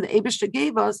reason, the Eibusher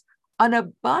gave us an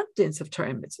abundance of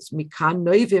Torah mitzvahs. Mikan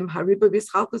noivim hariba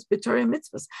v'schalkus b'Torah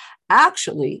mitzvahs.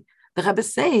 Actually, the Rebbe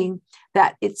is saying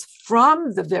that it's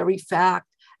from the very fact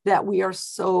that we are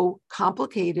so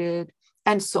complicated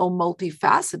and so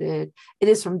multifaceted. It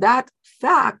is from that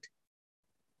fact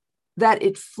that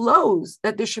it flows,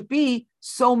 that there should be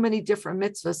so many different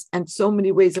mitzvahs and so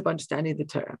many ways of understanding the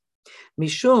Torah.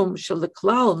 Mishum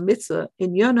sheliklal mitzvah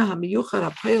inyana hamiyuchad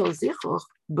hapoel zichuch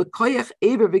b'koyach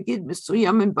eber v'gid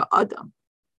mesuyam ba'adam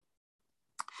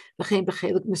v'chein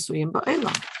b'chelik mesuyam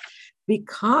ba'elam.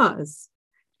 Because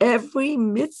every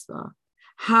mitzvah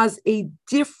has a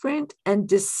different and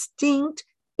distinct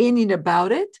inyan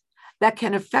about it that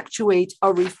can effectuate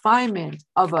a refinement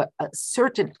of a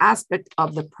certain aspect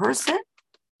of the person,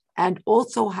 and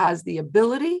also has the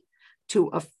ability to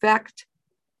affect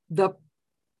the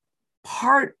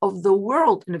part of the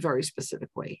world in a very specific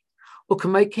way. And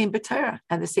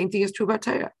the same thing is true about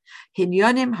Torah.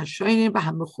 Hinyanim hashoinim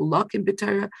b'hamechulakim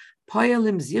b'Torah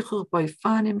poyalim zichur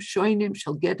b'ofanim shoinim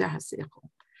shel geder haseichel.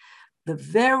 The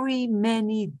very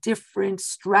many different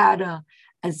strata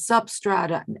and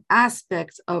substrata and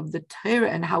aspects of the Torah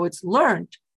and how it's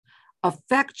learned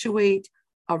effectuate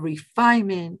a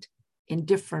refinement in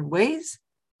different ways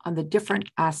on the different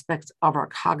aspects of our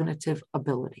cognitive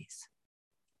abilities.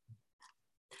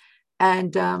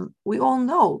 And we all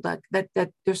know that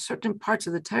there's certain parts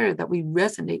of the Torah that we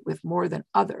resonate with more than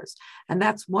others. And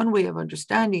that's one way of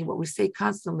understanding what we say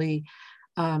constantly,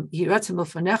 Yiratzim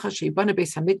l'fanecha sheibana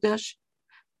beis hamikdash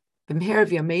b'meherav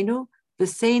yameinu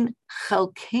v'sein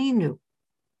chelkeinu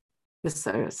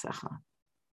b'sarasecha.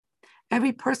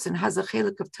 Every person has a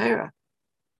chelik of Torah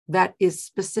that is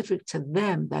specific to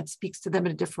them, that speaks to them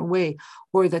in a different way,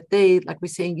 or that they, like we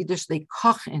say in Yiddish, they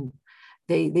kochen,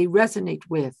 they resonate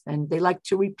with, and they like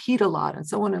to repeat a lot, and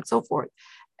so on and so forth.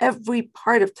 Every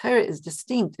part of Torah is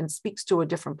distinct and speaks to a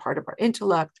different part of our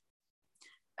intellect.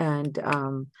 And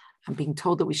I'm being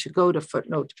told that we should go to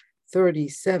footnote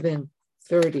 37,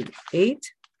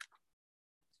 38.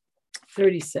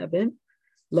 37.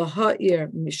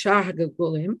 Laha'ir mishar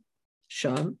hagagulim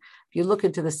sham. If you look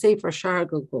into the Sefer Shar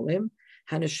Hagagulim,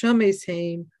 hanashames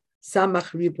heim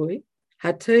samach ribui,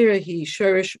 haTorah hi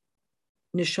shorish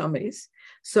nishames.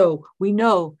 So we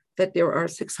know that there are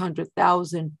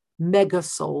 600,000 mega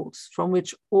souls from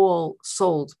which all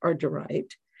souls are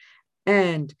derived.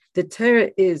 And the Torah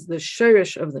is the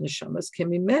shorish of the neshamas,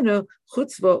 kemimena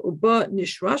chutzva uba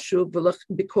nishrashu,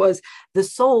 because the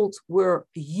souls were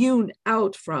hewn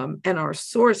out from and are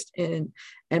sourced in,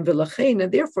 and v'lachein,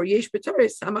 and therefore yesh b'Torah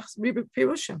samach ribu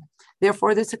pirushim.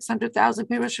 Therefore, there's 600,000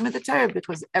 pirushim in the Torah,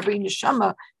 because every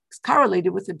neshama is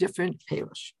correlated with a different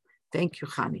pirush. Thank you,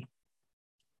 Chani.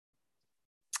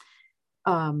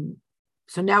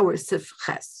 So now we're Sif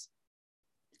Ches.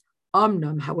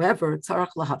 Omnam, however,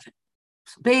 tzarach lahavin.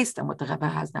 So based on what the Rebbe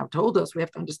has now told us, we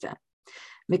have to understand.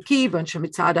 Mekivan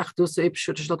shemitzad achdus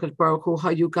eipshut shlokes baruch hu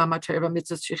hayu gam atayva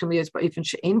mitzvos shichem liyos ba'ifin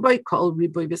she'ein boi kol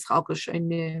ribui v'schalkos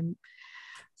she'enim.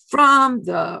 From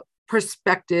the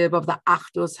perspective of the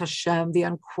achdus Hashem, the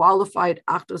unqualified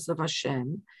achdus of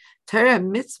Hashem, Torah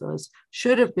mitzvos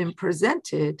should have been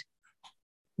presented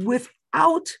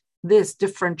without this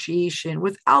differentiation,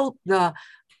 without the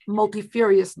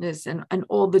multifariousness and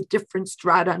all the different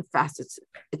strata and facets,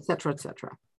 etc.,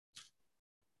 etc.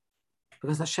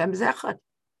 Because Hashem is echad.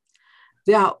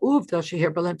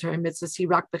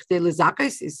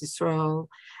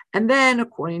 And then,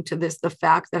 according to this, the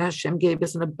fact that Hashem gave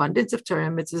us an abundance of Torah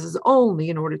mitzvahs is only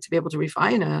in order to be able to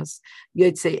refine us.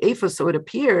 You'd say Efa, so it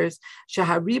appears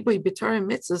shaharibu b'Torah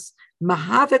mitzvahs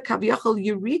mahave kavyachol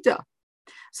yurida.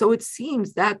 So it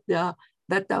seems that the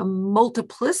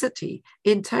multiplicity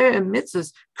in Torah and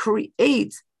mitzvahs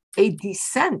creates a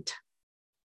descent.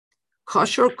 I'm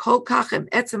sorry,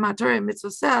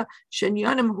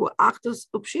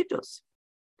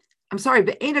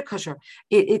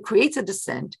 it creates a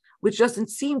descent which doesn't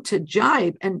seem to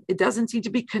jibe, and it doesn't seem to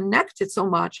be connected so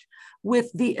much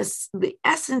with the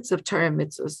essence of Torah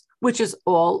mitzvahs, which is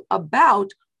all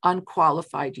about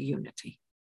unqualified unity.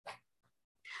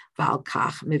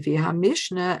 Valkach Mevi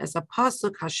Mishnah as a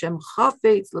pasuk Hashem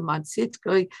Chafetz L'man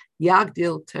Tzidkoi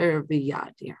Yagdil Ter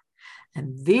V'Yadir.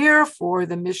 And therefore,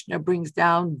 the Mishnah brings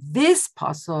down this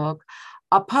pasuk,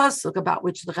 a pasuk about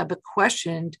which the Rebbe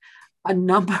questioned a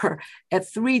number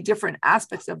at three different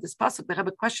aspects of this pasuk. The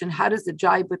Rebbe questioned, how does it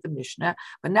jibe with the Mishnah?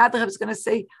 But now the Rebbe is going to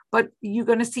say, but you're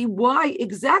going to see why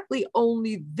exactly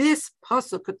only this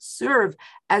pasuk could serve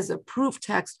as a proof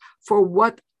text for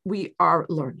what we are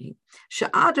learning.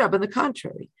 Sha'adrab, on the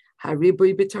contrary,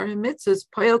 haribui b'Torah mitzvahs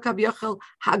poel kavyachal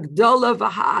hagdola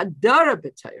v'ha'adara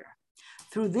b'Torah.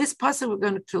 Through this pasuk, we're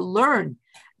going to learn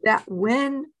that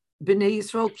when Bnei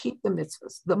Yisrael keep the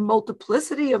mitzvahs, the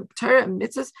multiplicity of Torah and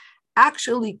mitzvahs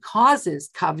actually causes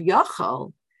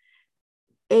kavyachal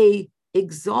a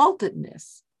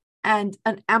exaltedness and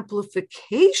an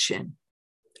amplification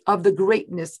of the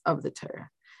greatness of the Torah.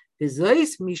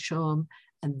 V'zois mishom,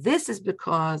 and this is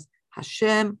because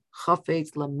Hashem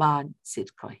chafetz laman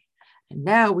tzidkoi. And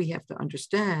now we have to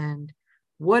understand,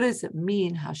 what does it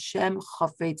mean, Hashem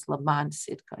chafetz laman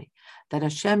tzidkoi? That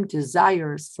Hashem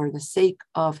desires for the sake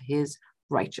of His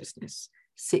righteousness.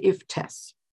 Seif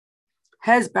tes.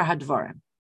 Hezber hadvarim.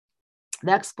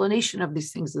 The explanation of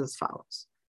these things is as follows.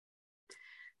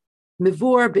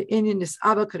 Mivur be'inyan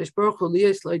nis'aba kadosh baruch hu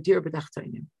liyos lo'dir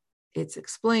b'dachtainim. It's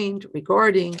explained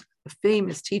regarding the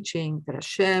famous teaching that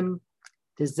Hashem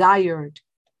desired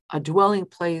a dwelling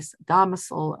place, a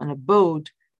domicile, an abode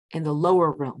in the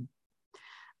lower realm.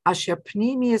 Asher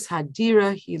pnimius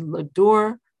hadira hi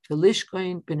lador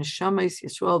v'lishkoin b'neshamas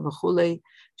Yisrael v'chulei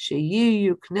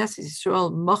sheyiyu knesses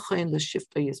Yisrael mochain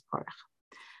l'shifta yisparach.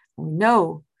 We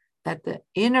know that the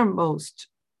innermost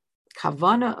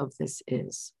kavana of this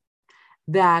is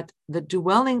that the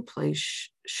dwelling place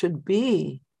should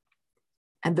be,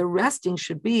 and the resting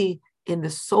should be in the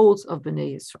souls of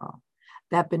Bnei Yisrael.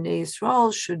 That Bnei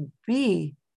Yisrael should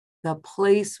be the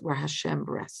place where Hashem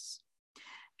rests.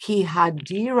 Ki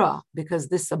hadira, because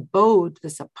this abode,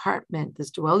 this apartment, this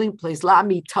dwelling place, la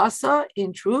mitasa,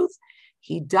 in truth,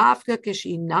 he dafka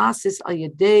keshi nasis al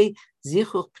yedei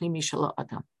zichuch pnimi shel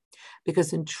adam.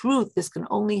 Because in truth, this can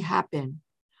only happen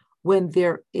when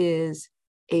there is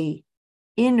a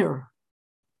inner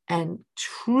and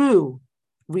true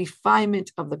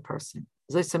refinement of the person.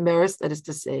 Zoisameris, that is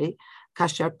to say,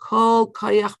 kasher kol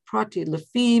koyach prati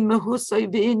lefi mehusay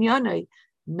v'inyanei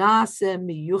nase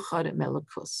miyuchad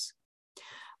melakus.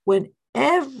 When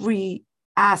every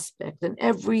aspect and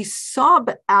every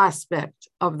sub-aspect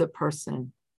of the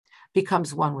person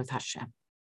becomes one with Hashem.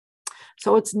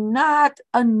 So it's not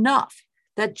enough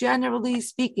that, generally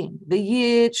speaking, the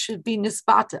Yid should be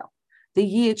nisbatel. The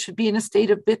Yid should be in a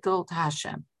state of bittul to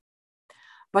Hashem.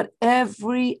 But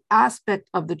every aspect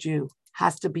of the Jew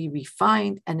has to be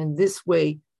refined and in this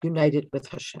way united with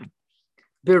Hashem.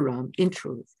 Biram, in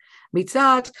truth.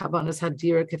 Mitzat kavanas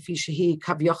hadira kefi shehi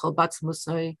kavyachal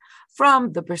batzmusay,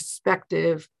 from the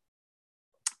perspective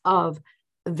of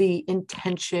the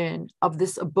intention of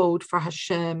this abode for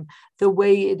Hashem, the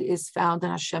way it is found in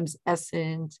Hashem's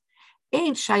essence.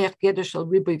 Ein shayach geder shel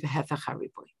riboy v'hefech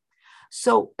hariboy.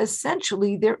 So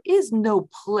essentially, there is no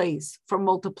place for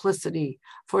multiplicity,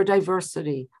 for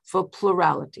diversity, for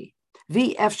plurality. And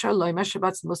it's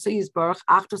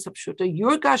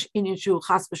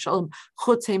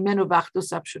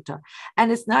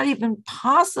not even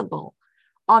possible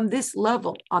on this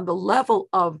level, on the level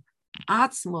of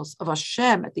Atzmos, of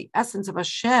Hashem, at the essence of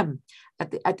Hashem,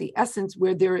 at the essence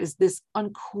where there is this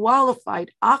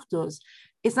unqualified Achdus.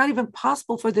 It's not even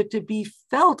possible for there to be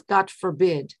felt, God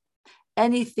forbid,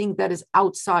 anything that is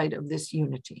outside of this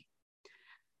unity.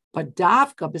 But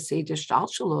Davka b'seider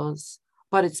shtalshalos,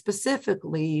 but it's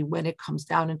specifically when it comes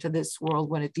down into this world,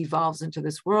 when it devolves into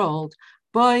this world,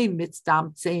 by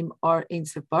mitzdam tzeim or ein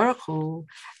sof baruch hu,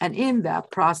 and in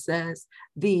that process,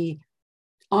 the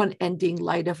unending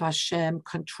light of Hashem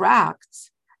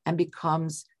contracts and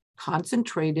becomes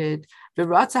concentrated.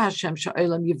 V'ratza Hashem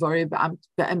sha'olam yivorei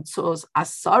be'emtzos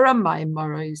asara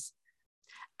ma'imoros.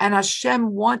 And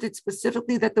Hashem wanted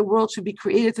specifically that the world should be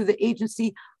created through the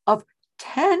agency of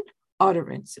 10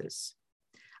 utterances.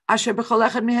 And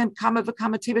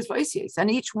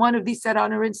each one of these 10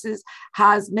 utterances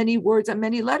has many words and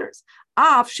many letters.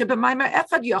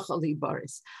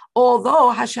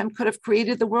 Although Hashem could have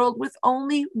created the world with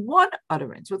only one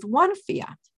utterance, with one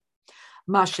fiat.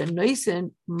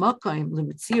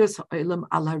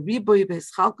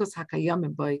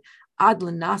 Ad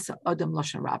Lanasa Adam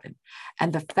Lashon Rabin.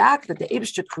 And the fact that the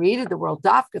Eibishter created the world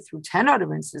dafka through 10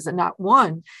 utterances and not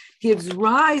one gives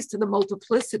rise to the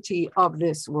multiplicity of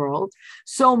this world,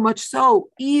 so much so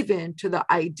even to the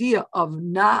idea of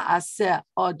Naaseh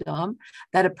Adam,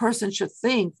 that a person should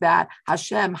think that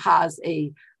Hashem has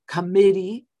a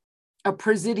committee, a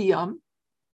presidium,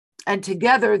 and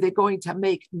together they're going to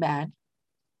make man.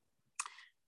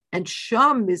 And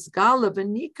Sham Mizgala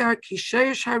V'Nikar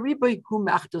Kishayish Haribai Hu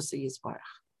Machdus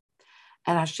Yisbarach.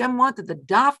 And Hashem wanted the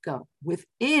dafka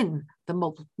within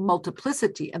the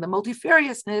multiplicity and the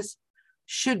multifariousness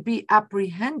should be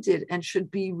apprehended and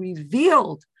should be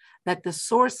revealed that the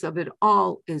source of it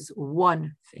all is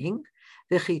one thing.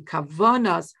 V'chi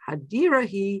kavanas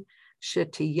hadirahi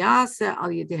shetiyase al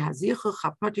yedei hazichu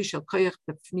chapati shel koyach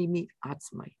b'fnimi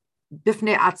atzmai,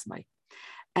 b'fnei atzmai.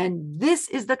 And this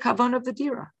is the kavan of the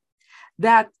dira,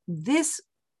 that this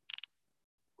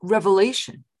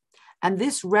revelation and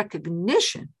this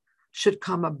recognition should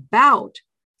come about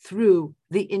through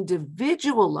the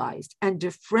individualized and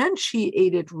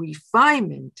differentiated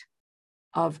refinement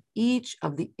of each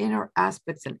of the inner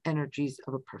aspects and energies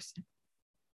of a person.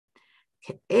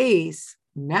 Ke'ez,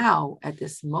 now at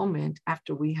this moment,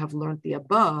 after we have learned the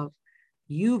above,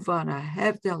 Yuvana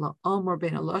hevdel ha'omer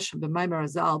ben haloshen b'maimer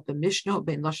azal b'mishno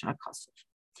ben loshen hakasuv.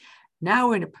 Now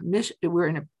we're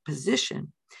in a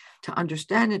position to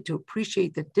understand and to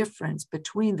appreciate the difference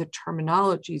between the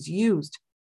terminologies used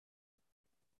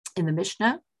in the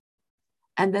Mishnah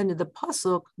and then in the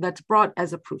pasuk that's brought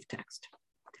as a proof text.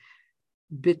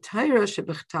 B'Torah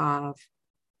shebichtav.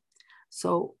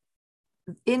 So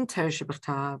in Torah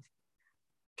shebichtav,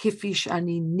 kifi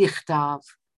shani nichtav,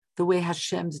 the way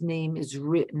Hashem's name is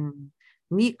written,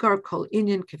 nikar kol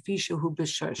inyan kifi shehu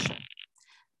b'sharsha.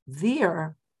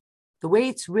 There, the way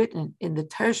it's written in the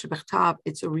Torah shebichtav,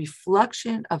 it's a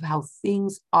reflection of how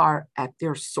things are at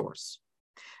their source.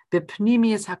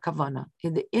 B'pnimius hakavana,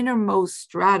 in the innermost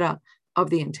strata of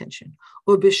the intention.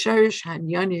 U'b'sharish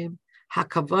hanyanim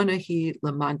hakavana hi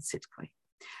leman tzidkai.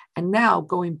 And now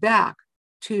going back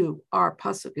to our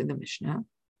pasuk in the Mishnah,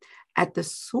 at the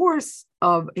source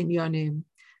of inyanim,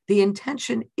 the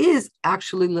intention is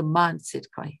actually leman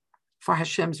tzidkai, for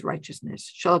Hashem's righteousness.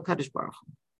 Shel HaKadosh Baruch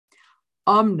Hu.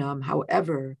 Omnam,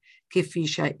 however,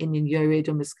 kifisha inyan yoredu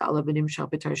miskala v'nimshal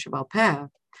b'Torah shebal peh,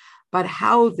 but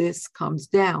how this comes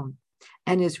down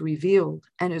and is revealed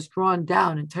and is drawn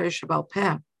down in Torah shebal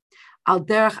peh, al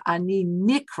derech ani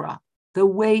nikra, the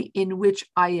way in which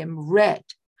I am read.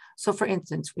 So, for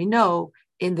instance, we know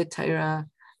in the Torah,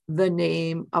 the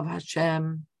name of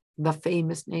Hashem, the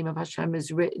famous name of Hashem,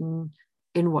 is written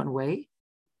in one way,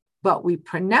 but we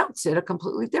pronounce it a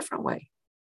completely different way.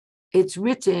 It's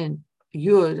written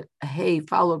Yud, Hey,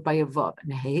 followed by a Vav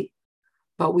and Hey,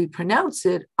 but we pronounce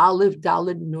it Aleph,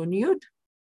 Daled, Nun, Yud.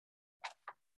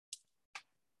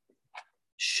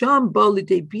 Sham ba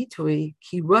lidei bitui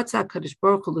ki ratza Kadosh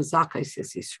Baruch Hu l'zakai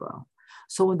says Yisrael.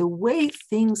 So in the way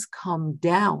things come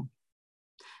down,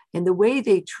 in the way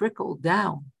they trickle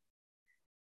down,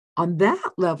 on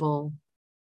that level,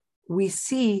 we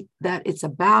see that it's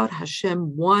about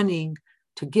Hashem wanting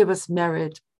to give us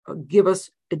merit, or give us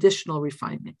additional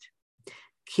refinement.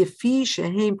 Kifi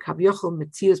shehem kavyachol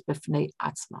metzius b'fnei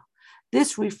atzma.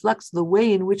 This reflects the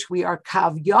way in which we are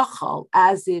kavyachol,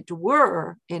 as it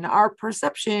were, in our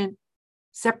perception,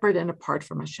 separate and apart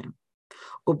from Hashem.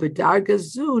 U'bedarga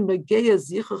zu nageya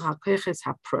zichur hakeches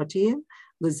haprotim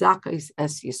l'zakais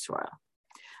es Yisrael.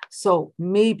 So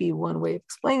maybe one way of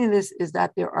explaining this is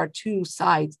that there are two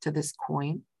sides to this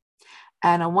coin.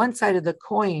 And on one side of the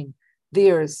coin,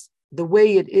 there's the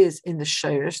way it is in the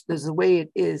shirish, there's the way it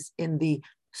is in the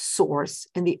source,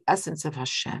 in the essence of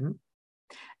Hashem.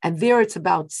 And there it's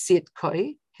about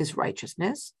Sitkoi, his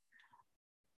righteousness.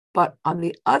 But on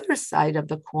the other side of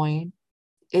the coin,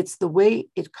 it's the way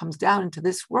it comes down into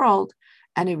this world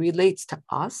and it relates to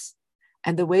us,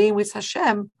 and the way in which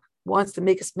Hashem wants to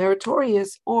make us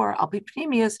meritorious, or Alpi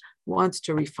Pnimius wants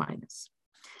to refine us.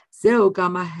 Zeu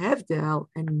Gama Hevdel,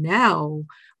 and now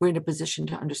we're in a position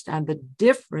to understand the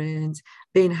difference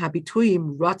between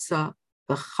habituim ratza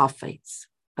v'chafetz.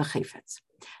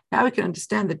 Now we can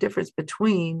understand the difference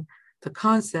between the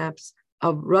concepts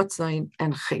of ratzain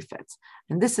and chafetz.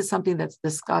 And this is something that's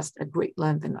discussed at great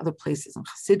length in other places in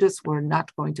Chassidus. We're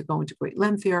not going to go into great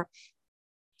length here,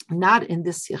 not in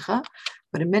this sikha,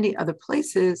 but in many other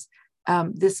places.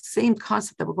 This same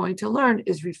concept that we're going to learn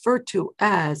is referred to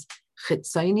as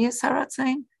chitzonius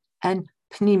haratzain and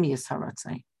pnimius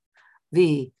haratzain,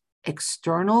 the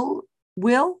external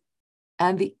will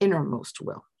and the innermost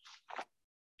will.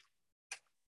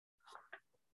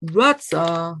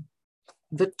 Ratza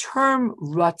The term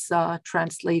ratza,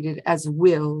 translated as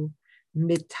will,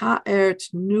 mita'er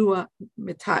tnuas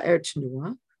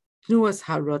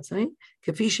haratzain,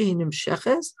 kefi shehi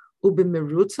nimsheches,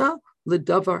 u'b'merutza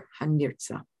l'davar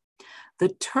hanirtza. The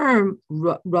term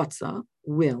ratza,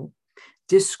 will,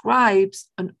 describes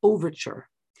an overture.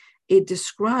 It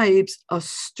describes a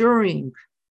stirring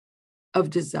of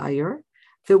desire,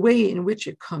 the way in which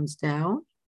it comes down,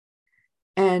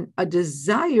 and a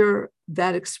desire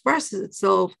that expresses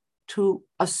itself to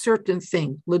a certain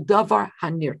thing, l'davar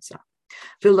hanirtza.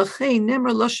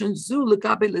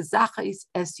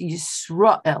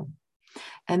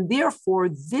 And therefore,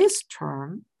 this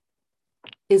term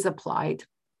is applied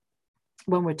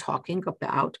when we're talking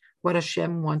about what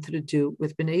Hashem wanted to do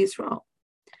with Bnei Israel.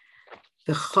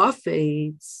 The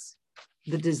chafetz,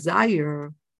 the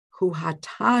desire, hu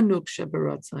hatanuk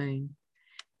sheberatzain,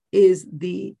 is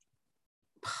the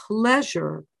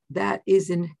pleasure that is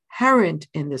inherent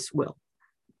in this will.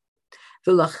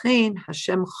 V'lachein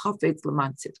Hashem chafetz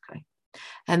l'man tzidkai.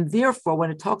 And therefore, when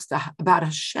it talks about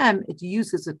Hashem, it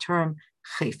uses the term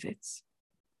chafetz.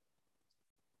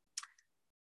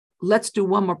 Let's do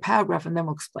one more paragraph and then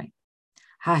we'll explain.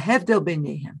 Hahevdel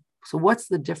beinehem. So what's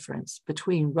the difference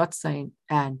between ratzain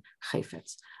and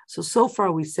chafetz? So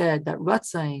far we said that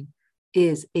ratzain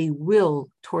is a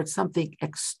will towards something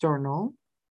external,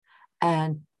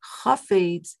 and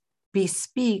chafetz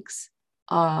bespeaks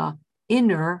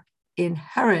inner,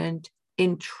 inherent,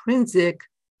 intrinsic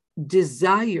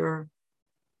desire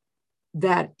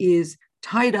that is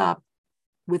tied up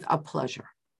with a pleasure.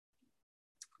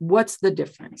 What's the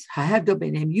difference?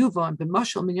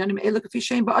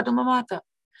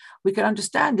 We can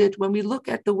understand it when we look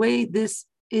at the way this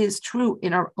is true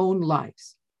in our own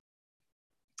lives.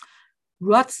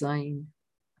 Ratzain,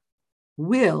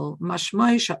 will,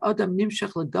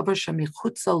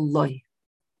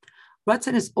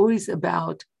 Ratzain is always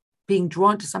about being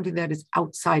drawn to something that is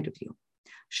outside of you.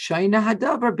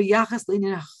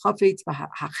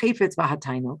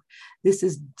 This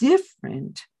is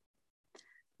different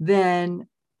than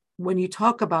when you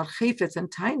talk about chayfetz and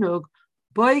tainug.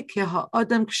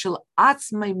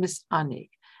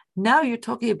 Now you're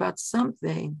talking about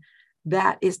something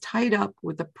that is tied up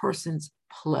with a person's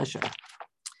pleasure.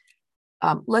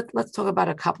 Let's talk about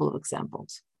a couple of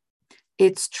examples.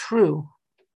 It's true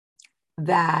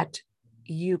that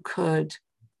you could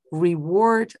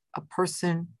reward a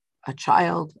person, a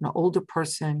child, an older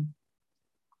person,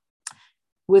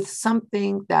 with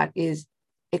something that is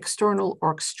external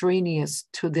or extraneous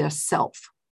to their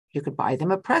self. You could buy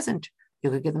them a present. You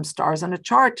could give them stars on a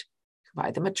chart. You could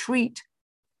buy them a treat,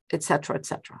 etc.,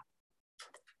 etc.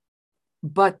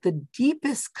 But the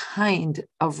deepest kind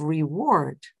of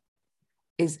reward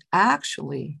is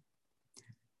actually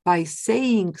by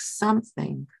saying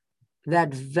something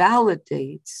that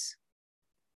validates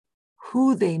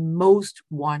who they most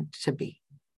want to be.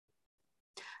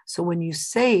 So when you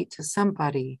say to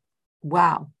somebody,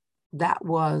 wow, that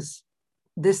was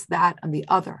this, that, and the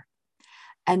other,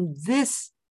 and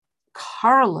this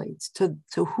correlates to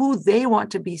who they want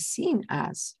to be seen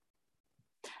as,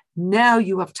 now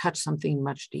you have touched something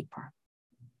much deeper.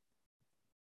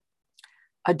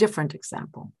 A different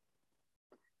example.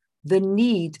 The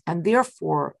need, and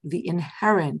therefore the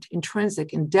inherent,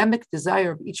 intrinsic, endemic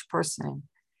desire of each person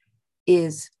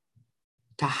is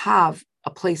to have a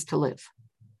place to live.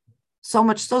 So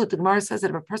much so that the Gemara says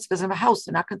that if a person doesn't have a house,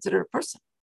 they're not considered a person.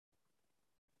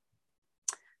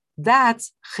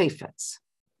 That's chayfetz.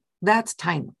 That's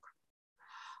tainuk.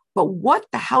 But what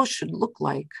the house should look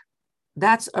like,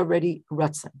 that's already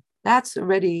ratzin. That's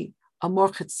already a more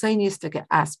chitzoniistic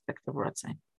aspect of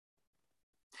ratzin.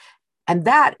 And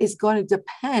that is going to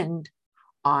depend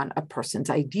on a person's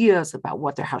ideas about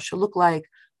what their house should look like,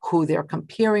 who they're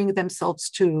comparing themselves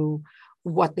to,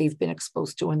 what they've been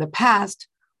exposed to in the past.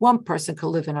 One person could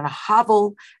live in a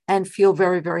hovel and feel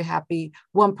very, very happy.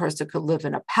 One person could live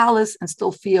in a palace and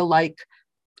still feel like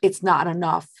it's not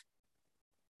enough.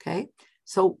 Okay,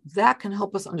 so that can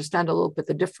help us understand a little bit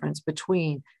the difference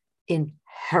between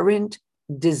inherent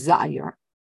desire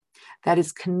that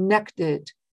is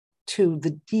connected to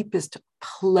the deepest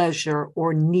pleasure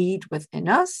or need within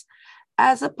us,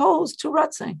 as opposed to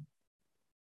ratzin.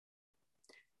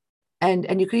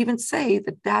 And you could even say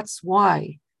that that's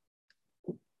why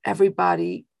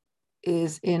everybody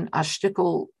is in a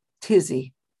shtickle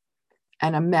tizzy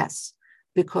and a mess,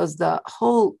 because the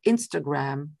whole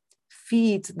Instagram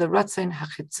feeds the ratzin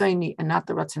hachitzoni and not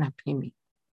the ratzin hapnimi.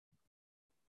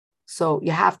 So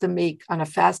you have to make, on a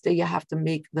fast day, you have to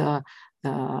make the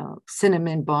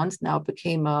cinnamon buns. Now it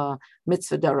became a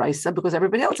mitzvah daraisa because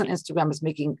everybody else on Instagram is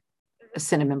making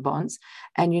cinnamon buns,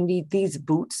 and you need these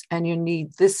boots, and you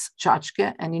need this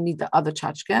tchotchke, and you need the other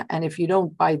tchotchke. And if you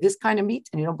don't buy this kind of meat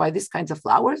and you don't buy these kinds of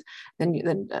flowers,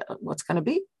 then what's going to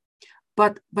be?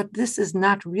 But this is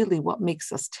not really what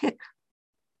makes us tick.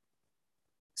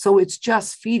 So it's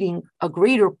just feeding a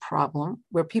greater problem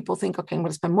where people think, okay, I'm going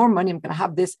to spend more money, I'm going to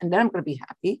have this, and then I'm going to be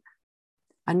happy.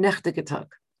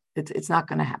 It's not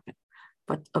going to happen.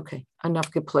 But okay,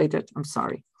 enough geplayed. I'm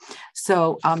sorry.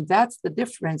 So that's the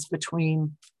difference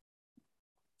between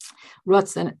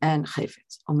Ratzon and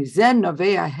Chayfetz.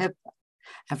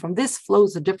 And from this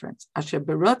flows the difference. So in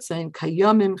Ratzon,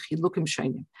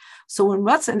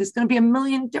 there's going to be a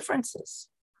million differences.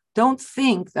 Don't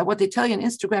think that what they tell you on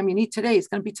Instagram you need today is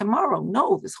going to be tomorrow.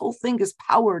 No, this whole thing is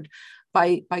powered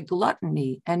by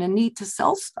gluttony and a need to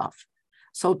sell stuff.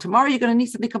 So tomorrow you're going to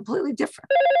need something completely different.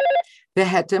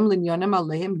 It's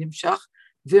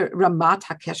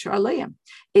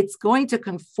going to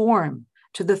conform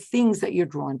to the things that you're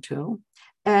drawn to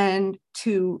and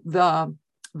to the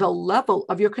level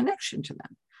of your connection to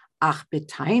them.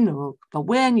 But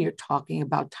when you're talking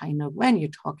about tainug, when you're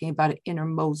talking about an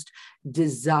innermost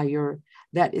desire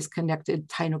that is connected,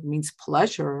 tainug means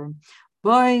pleasure.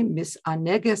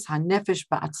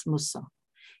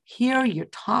 Here you're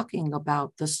talking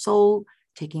about the soul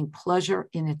taking pleasure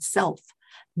in itself,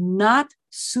 not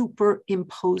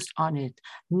superimposed on it,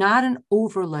 not an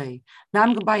overlay. Now I'm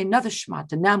going to buy another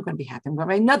shmat, and now I'm going to be happy. I'm going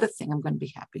to buy another thing, I'm going to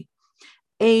be happy.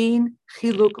 Ein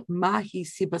chiluk mahi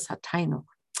sibas hatainuk.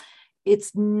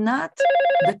 It's not,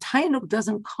 the tainuk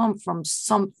doesn't come from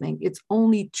something. It's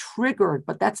only triggered,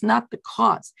 but that's not the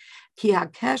cause. Ki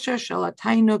hakesher shel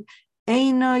hatainuk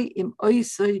einai im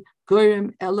oisei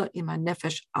gorim ela im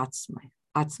hanefesh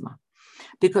atzma.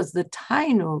 Because the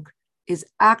tainug is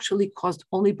actually caused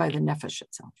only by the nefesh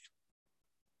itself.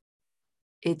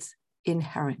 It's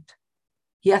inherent.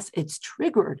 Yes, it's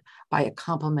triggered by a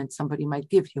compliment somebody might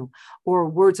give you, or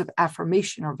words of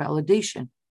affirmation or validation,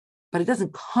 but it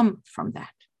doesn't come from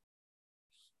that.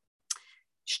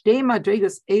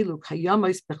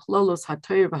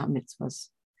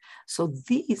 So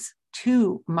these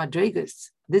two madrigas,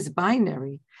 this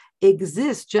binary,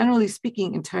 exists, generally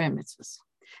speaking, in Torah mitzvahs.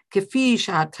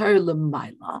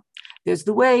 There's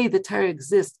the way the Torah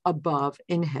exists above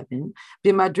in heaven,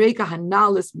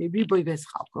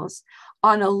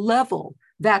 on a level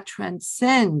that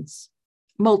transcends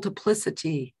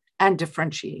multiplicity and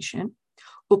differentiation.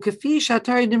 And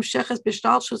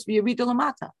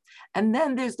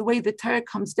then there's the way the Torah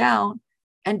comes down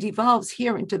and devolves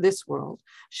here into this world.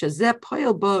 And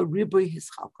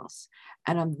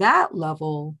on that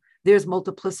level, there's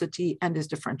multiplicity and there's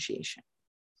differentiation.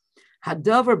 And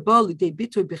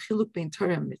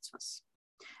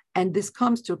this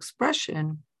comes to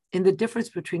expression in the difference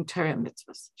between Torah and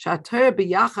mitzvahs.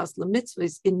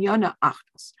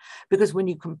 Because when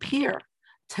you compare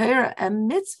Torah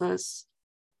and mitzvahs,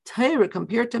 Torah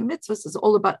compared to mitzvahs is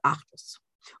all about achdus.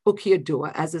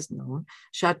 As is known,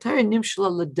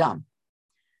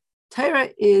 Torah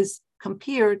is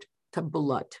compared to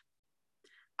blood.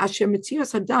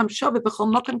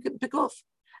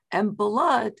 And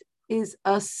blood is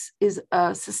a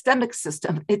systemic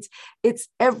system. It's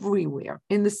everywhere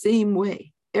in the same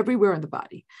way, everywhere in the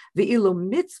body. The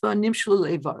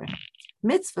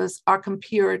mitzvahs are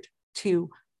compared to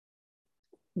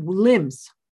limbs.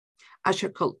 And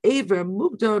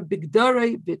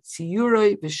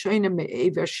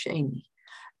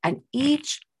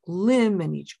each limb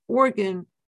and each organ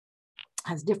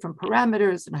has different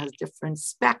parameters and has different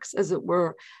specs, as it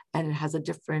were, and it has a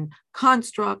different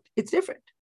construct. It's different.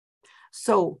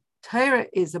 So Torah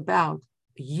is about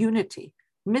unity.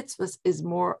 Mitzvahs is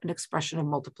more an expression of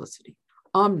multiplicity.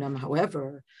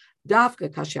 However, okay,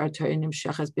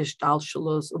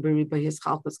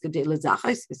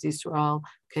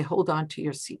 hold on to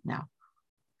your seat now.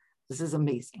 This is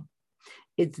amazing.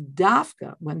 It's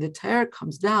dafka when the Torah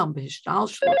comes down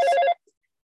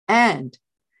and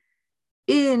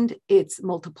in its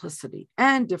multiplicity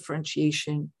and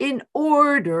differentiation, in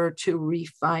order to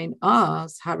refine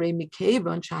us, but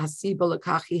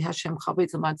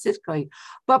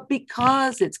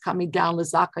because it's coming down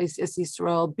l'zakais es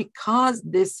Yisrael, because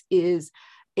this is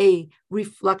a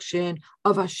reflection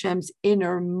of Hashem's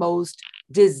innermost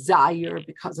desire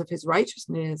because of His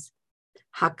righteousness,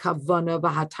 because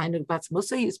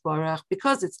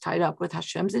it's tied up with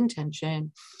Hashem's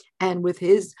intention and with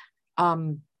His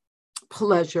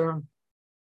pleasure.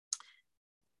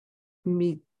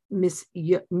 Mistaisef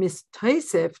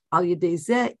al yedei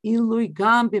zeh ilui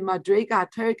gam b'madrega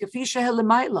haTorah kafi she'eh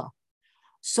l'mayla.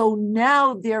 So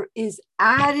now there is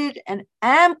added and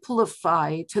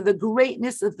amplified to the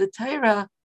greatness of the Torah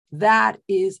that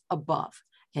is above.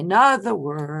 In other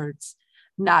words,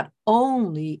 not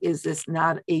only is this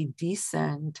not a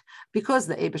descent, because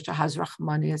the Eibishter has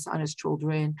Rahmanis on his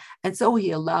children, and so he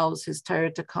allows his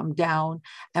Torah to come down.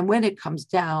 And when it comes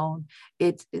down,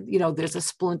 there's a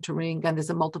splintering and there's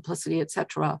a multiplicity,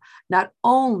 etc. Not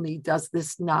only does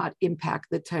this not impact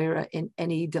the Torah in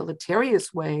any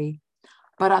deleterious way,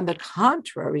 but on the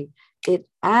contrary, it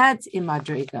adds in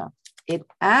Madrega, it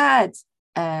adds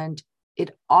and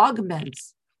it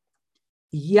augments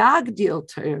Yagdil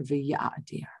Torah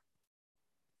v'Yadir.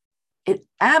 It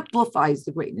amplifies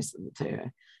the greatness of the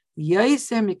Torah.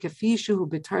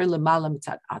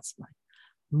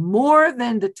 More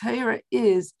than the Torah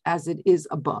is as it is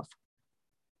above.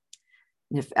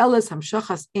 What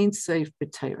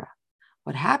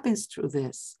happens through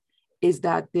this is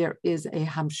that there is a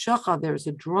hamshacha, there is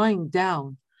a drawing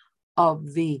down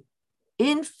of the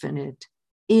infinite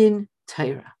in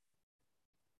Torah.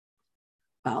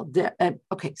 Well,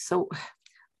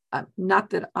 not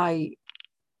that I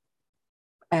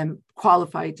am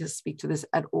qualified to speak to this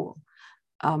at all,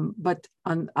 but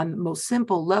on the most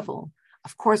simple level,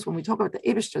 of course, when we talk about the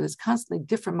Eibishter, there's constantly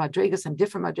different madregas and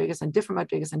different madregas and different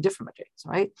madregas and different madregas,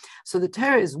 right? So the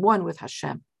Torah is one with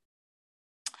Hashem,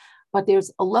 but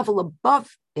there's a level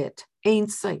above it, Ein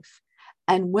Sof.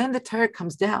 And when the Torah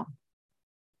comes down,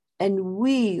 and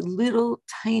we, little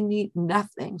tiny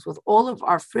nothings, with all of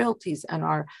our frailties and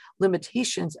our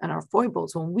limitations and our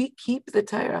foibles, when we keep the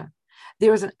Torah,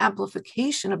 there is an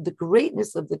amplification of the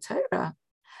greatness of the Torah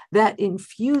that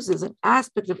infuses an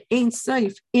aspect of Ein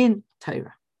Sof in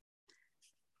Torah.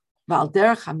 Like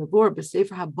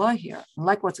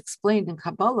what's explained in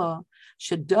Kabbalah,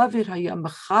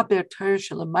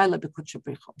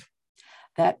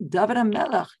 that David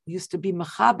HaMelech used to be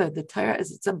mechaber the Torah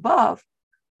as it's above,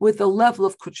 with the level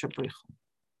of Kudsha Brichu.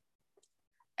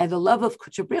 And the level of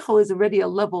Kudsha Brichu is already a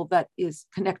level that is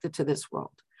connected to this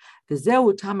world.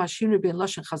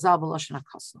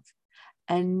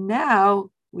 And now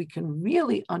we can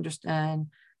really understand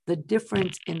the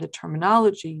difference in the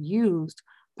terminology used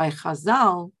by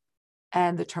Chazal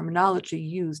and the terminology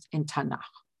used in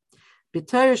Tanakh.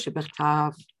 B'Torah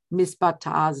shebechtav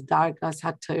misbataz dargas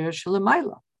haTorah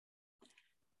shelamayla.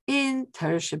 In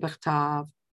Torah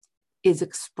shebechtav is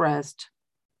expressed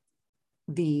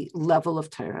the level of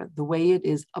Torah, the way it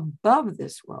is above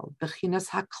this world, bechinas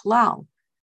haklal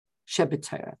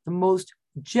shebetorah, the most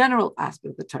general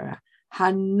aspect of the Torah,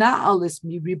 hana'alis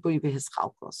miriboy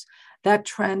v'hischalkos, that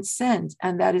transcends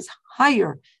and that is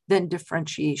higher than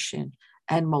differentiation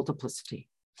and multiplicity.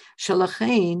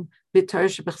 Shalachein b'Torah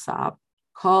shebechsav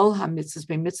kol hamitzvos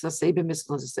b'mitzvah say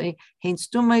b'mitzvah say hein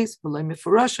stumais v'loy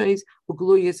mefarashos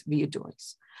ugluyos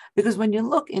v'yadois. Because when you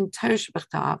look in Torah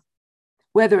shebechtav,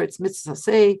 whether it's mitzvah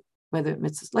say, whether it's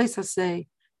mitzvah leisa say,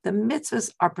 the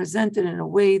mitzvahs are presented in a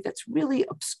way that's really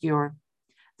obscure.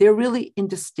 They're really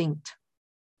indistinct.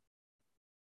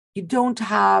 You don't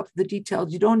have the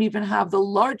details. You don't even have the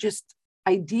largest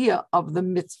idea of the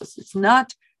mitzvahs. It's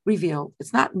not revealed.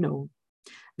 It's not known.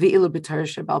 Ve'ilu b'Torah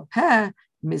shebal peh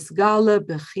misgala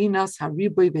bechinas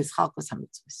hariboy v'hischalkos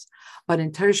hamitzvos. But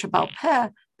in Torah shebal peh,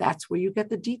 that's where you get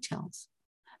the details,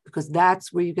 because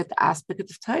that's where you get the aspect of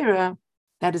the Torah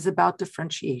that is about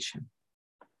differentiation.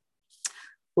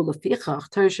 Ulefichach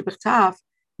Torah shebechtav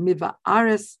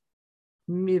miva'ares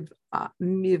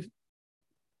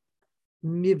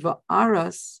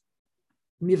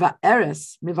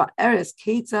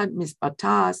keitzad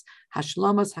misbatas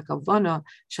hashlamas hakavana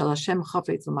shel Hashem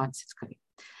chafetz l'man tzidkei.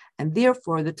 And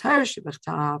therefore, the Torah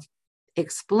shebechtav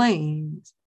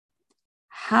explains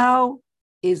how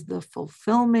is the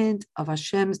fulfillment of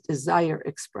Hashem's desire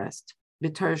expressed.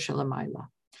 B'Torah shelamayla,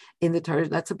 in the Torah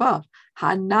that's above.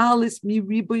 Hanalis mi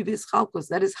riboy v'hischalkos,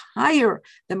 that is higher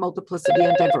than multiplicity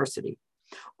and diversity.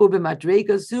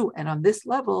 Ubemadrega zu, and on this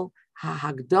level,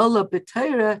 ha'hagdala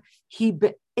b'Torah hi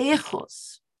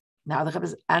be'echos. Now the Rebbe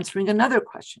is answering another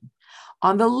question.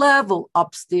 On the level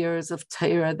upstairs of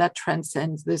Torah that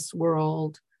transcends this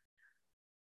world,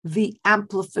 the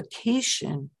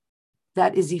amplification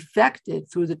that is effected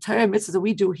through the Torah mitzvahs that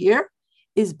we do here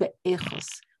is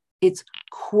be'echos. It's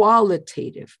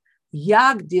qualitative.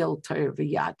 Yagdil Torah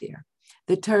v'yadir.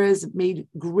 The Torah is made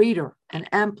greater and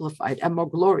amplified and more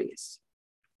glorious.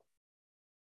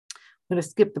 I'm going to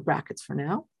skip the brackets for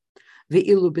now.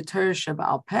 Ve'ilu b'Torah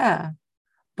sheba'al peh,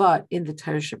 but in the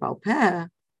Torah sheba'al peh,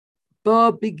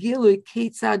 ba begilui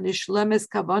keitzad nishlemes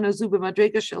kavana zu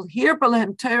b'madrega shel hir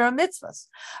b'lehem Torah mitzvahs.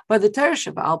 But the Torah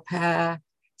sheba'al peh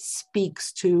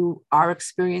speaks to our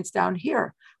experience down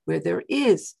here, where there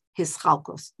is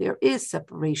hischalkos, there is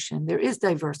separation, there is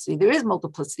diversity, there is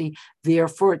multiplicity.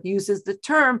 Therefore, it uses the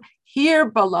term here,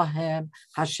 balahem,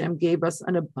 Hashem gave us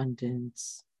an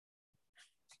abundance.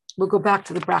 We'll go back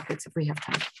to the brackets if we have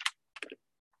time.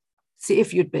 See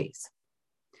if you'd base.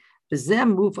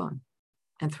 Bezem move on.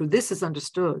 And through this is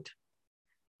understood.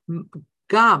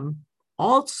 Gam,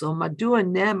 also, Madua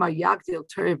Nema Yagdil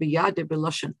Torah B'Yadeh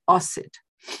B'Lashon Osid.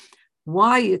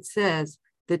 Why it says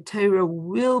the Torah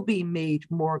will be made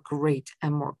more great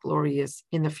and more glorious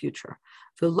in the future.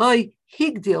 V'loi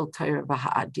Higdil Torah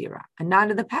B'Ha'adira. And not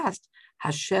in the past.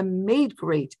 Hashem made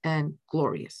great and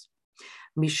glorious.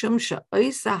 Mishum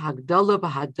Sha'isa Hagdala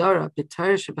B'Hadara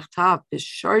B'Torah Shebechtav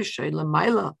B'Sharshay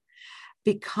L'Mayla.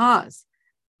 Because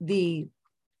the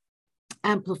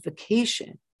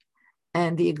amplification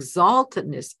and the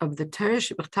exaltedness of the Torah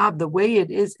Shebechtav, the way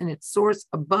it is in its source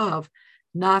above,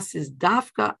 Nas is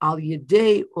dafka al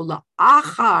yedei ula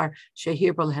achar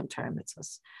shehir b'lehem Torah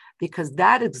mitzvos, because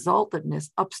that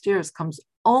exaltedness upstairs comes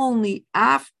only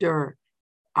after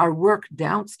our work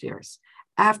downstairs,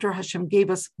 after Hashem gave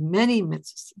us many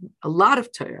mitzvos, a lot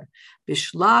of Torah.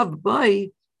 Bishlav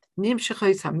b'y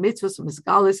nimshachos hamitzvos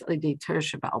mizgalis al yedei Torah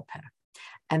sheba'al peh,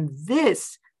 and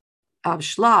this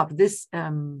shlav, this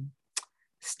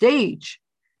stage,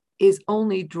 is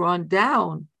only drawn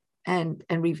down and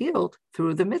revealed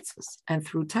through the mitzvahs and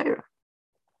through Torah.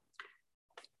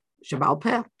 Sheba'al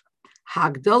peh.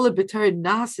 Hagdala b'Torah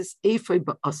nasis efay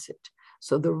ba'asit.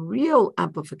 So the real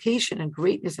amplification and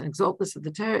greatness and exaltness of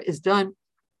the Torah is done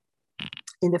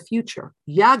in the future.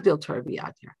 Yagdil Torah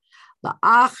b'yadir.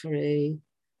 La'achrei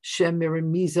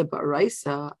shemirimiza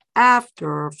ba'araisa.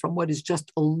 After, from what is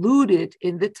just alluded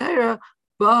in the Torah,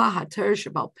 ba'haTorah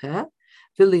sheba'al peh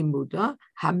v'limuda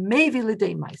hamevi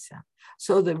l'dei ma'aseh.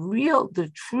 So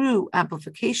the true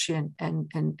amplification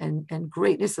and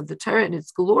greatness of the Torah and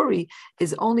its glory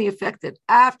is only affected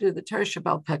after the Torah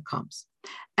Sheba'al Peh comes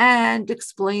and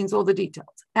explains all the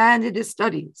details, and it is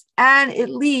studied, and it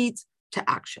leads to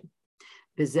action.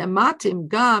 And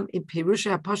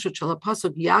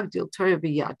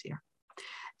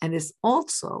this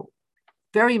also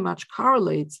very much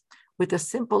correlates with a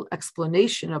simple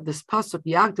explanation of this pasuk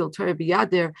Yagdil Torah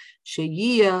b'Yadir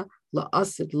Sheyiyah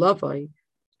La'asid Lavai,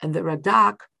 and the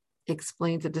Radak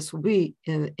explains that this will be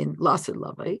in La'asid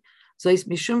Lavai. So it's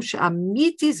Mishum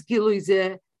She'amitis Gilui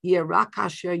Zeh Yerak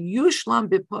Asher Yushlam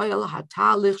B'Poel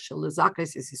HaTalich Shel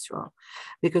Zakais Yisrael.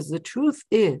 Because the truth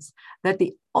is that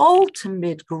the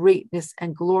ultimate greatness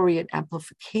and glory and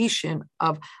amplification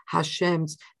of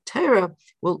Hashem's Torah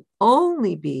will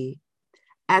only be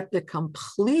at the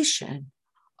completion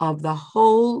of the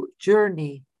whole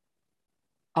journey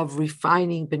of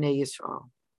refining Bnei Yisrael.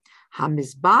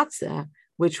 Hamizbatze,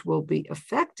 which will be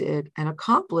affected and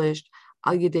accomplished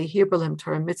al yedei hirbelem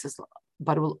Torah mitzvahs,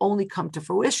 but it will only come to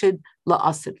fruition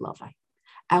la'asid lavai.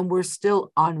 And we're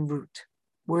still en route.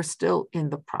 We're still in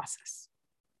the process.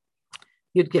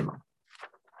 Yud Gimel.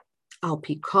 Al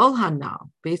pi kol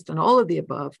hanal, based on all of the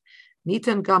above,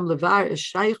 nitan gam levar es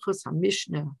shaychus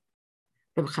hamishna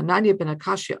Reb Chananya ben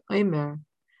Akashya Omer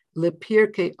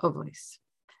lepirkei avos.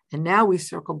 And now we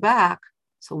circle back.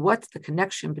 So what's the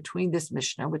connection between this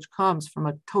Mishnah, which comes from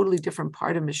a totally different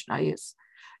part of Mishnayos,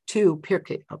 to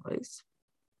Pirkei Avos?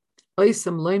 Pirkei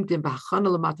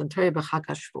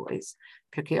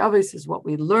Avos is what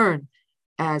we learn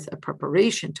as a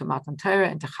preparation to Matan Torah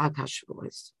and to Chag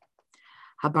HaShavuos.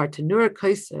 Habartanura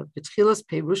Kaisev b'tchilas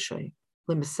Perushai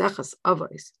leMeseches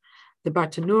Avos. The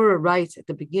Bartanura writes at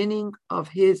the beginning of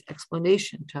his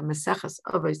explanation to Meseches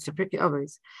Avos, to Pirkei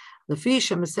Avos,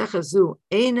 Lefisha Meseches zu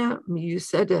eina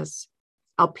miyusedes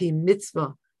al pi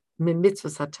mitzvah mitzvah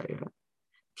satorah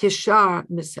kishar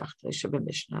Mesechta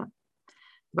shebemishna.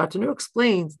 Bartanura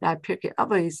explains that Pirkei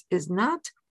Avos is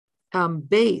not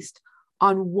based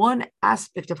on one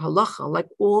aspect of halacha like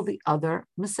all the other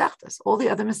Mesechtas. All the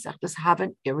other Mesechtas have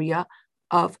an area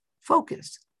of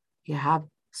focus. You have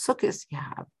Sukkos, you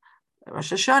have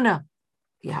Rosh Hashanah,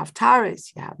 you have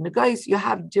Tares, you have Negais, you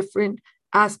have different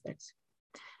aspects.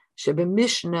 Shebe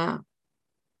Mishnah,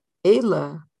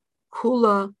 Ela,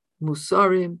 Kula,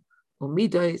 Musarim,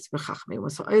 Umidais, V'chachmei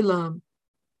Wasa'elam.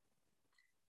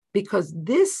 Because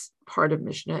this part of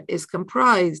Mishnah is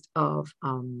comprised of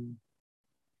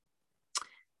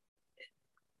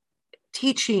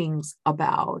teachings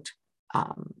about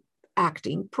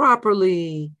acting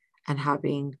properly and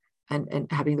having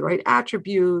the right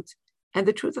attributes. And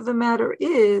the truth of the matter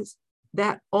is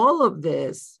that all of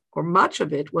this, or much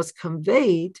of it, was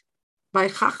conveyed by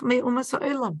Chachmei Umas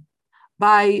Ha'olam,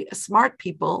 by smart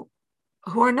people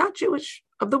who are not Jewish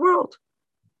of the world.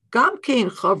 Gam kein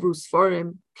chavru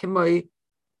sfarim kemoi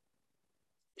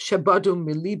shabadu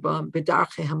milibam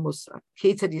bedarche hamusar.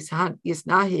 Ketzad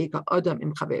yisnaheg ha'adam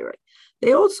im chaverei.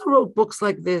 They also wrote books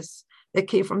like this that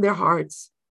came from their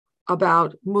hearts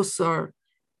about musar,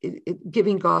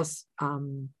 giving us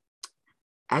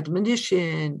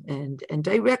admonition and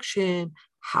direction,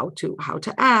 how to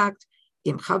act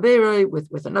im chaverei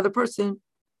with another person.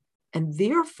 And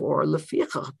therefore,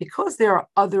 lefichach, because there are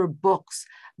other books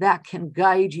that can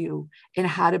guide you in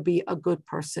how to be a good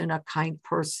person, a kind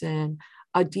person,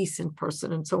 a decent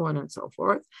person, and so on and so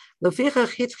forth. Therefore,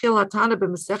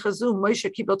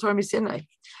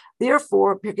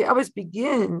 Pirkei Avos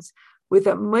begins with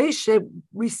that Moshe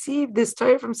received this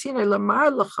Torah from Sinai,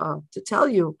 lamar lecha, to tell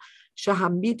you,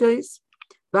 shahamidos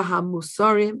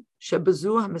v'hamusarim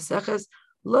shebezu hameseches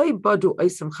lo badu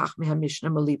oisem chachmei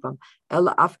hamishna malibam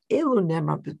ela af elu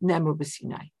nemru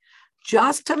b'Sinai.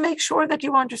 Just to make sure that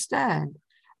you understand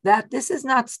that this is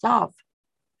not stuff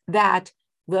that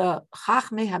the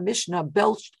Chachmei HaMishnah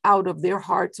belched out of their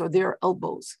hearts or their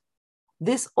elbows.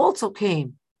 This also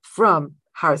came from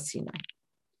Har Sinai.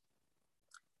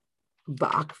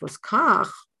 Ba'akvos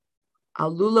kach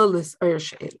alula lis'er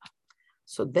she'ela.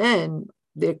 So then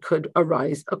there could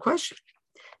arise a question.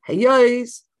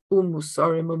 Hayos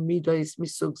u'musarim u'midos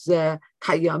misug zeh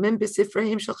kayamim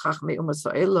b'sifreim shel Chachmei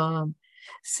u'Masa'elam.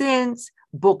 Since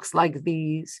books like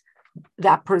these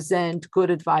that present good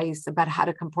advice about how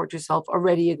to comport yourself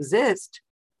already exist,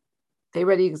 they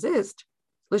already exist.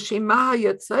 So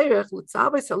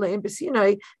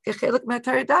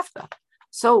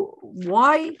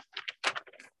why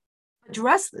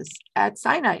address this at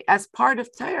Sinai as part of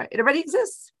Torah? It already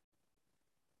exists.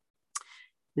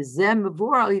 So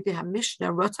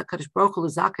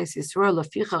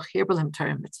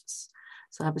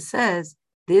Abba says,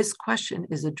 this question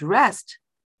is addressed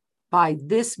by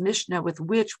this Mishnah with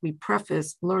which we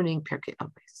preface learning Pirkei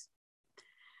Avos.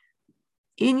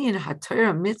 Inyan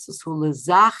haTorah mitzvos hu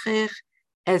lezacher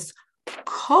es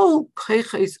kol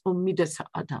kochos umidas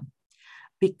ha'adam.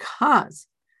 Because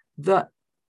the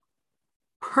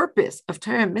purpose of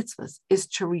Torah mitzvahs is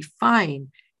to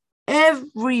refine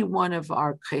every one of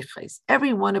our kochos,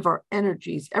 every one of our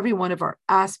energies, every one of our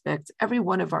aspects, every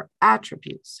one of our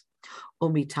attributes.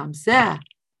 Umitam zeh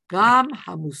gam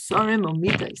hamusarim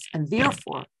umidas, and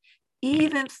therefore,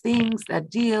 even things that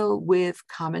deal with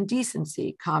common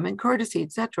decency, common courtesy,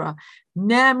 etc.,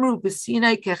 nemru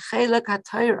b'Sinai kechelek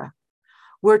haTorah,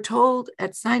 we're told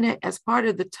at Sinai as part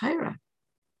of the Torah.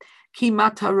 Ki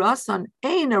matarasan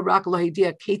eina rak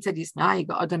lohidia ketzad yisnaheg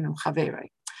ha'adam im chaverei,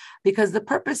 because the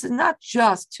purpose is not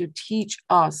just to teach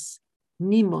us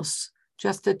nimus,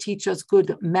 just to teach us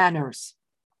good manners.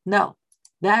 No,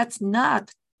 that's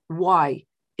not why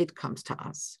it comes to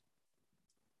us.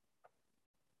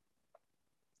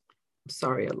 I'm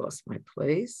sorry, I lost my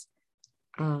place.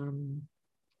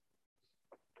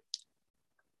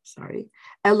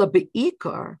 Ela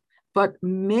be'ikar, but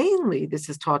mainly this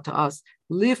is taught to us,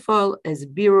 lifal es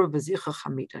bira v'zicha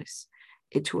chamidas,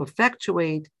 to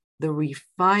effectuate the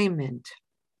refinement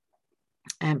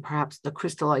and perhaps the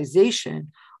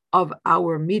crystallization of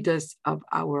our midas, of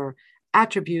our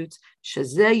attributes,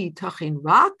 shezeh yitachin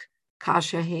rak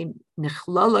kashahem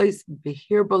nichlalois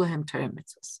behirbol hem Torah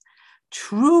mitzvos.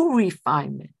 True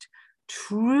refinement,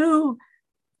 true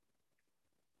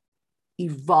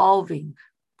evolving,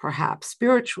 perhaps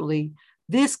spiritually,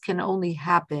 this can only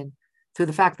happen through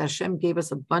the fact that Hashem gave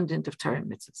us abundant of Torah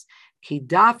mitzvahs. Ki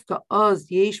dafka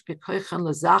oz yesh bekoichan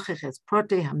lezachich es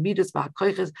prote hamidus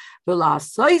v'hakoiches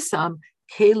v'la'asoisam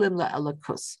kelim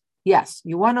la'elakus. Yes,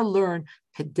 you want to learn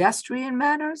pedestrian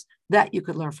manners, that you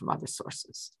could learn from other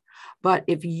sources. But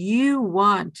if you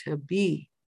want to be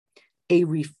a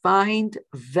refined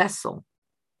vessel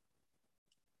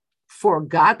for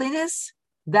godliness,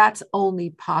 that's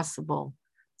only possible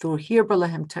through Hirbah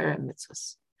Lahem Torah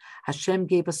mitzvahs. Hashem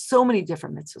gave us so many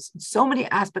different mitzvahs and so many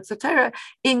aspects of Torah,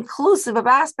 inclusive of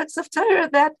aspects of Torah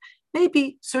that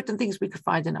maybe certain things we could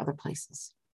find in other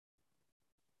places.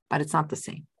 But it's not the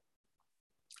same.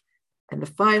 And the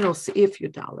final Seif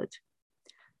Yudalit,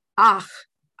 Ach,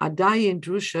 Adayin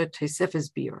Drusha Tesefes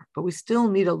Bir, but we still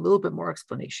need a little bit more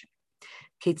explanation.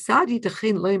 Ketzadi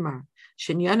Techin Leimar,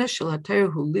 Shenyana Shel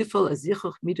HaTorah Hu Lifal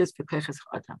Azichuch Midas V'Koiches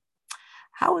Adam.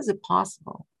 How is it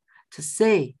possible to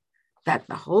say that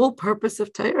the whole purpose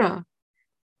of Torah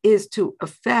is to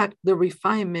affect the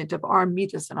refinement of our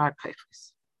midas and our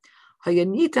koiches?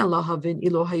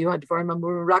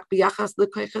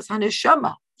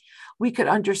 We could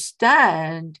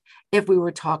understand if we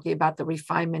were talking about the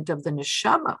refinement of the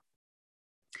neshama.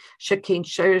 Shekein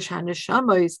shayrish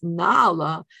haneshama is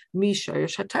na'ala mi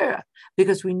shayrish haTorah,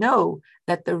 because we know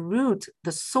that the root,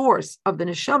 the source of the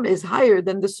neshama is higher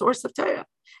than the source of Torah.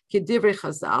 Kedivrei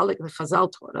Chazal, like the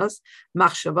Chazal taught us,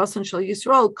 machshavasan shel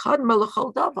Yisrael kadma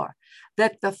l'chol davar,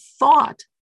 that the thought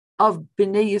of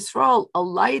Bnei Yisrael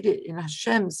alighted in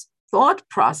Hashem's thought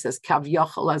process, kav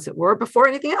yachal, as it were, before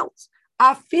anything else.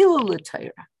 Afilu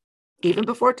l'Torah, even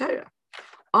before Torah.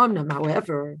 Omnam,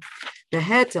 however, the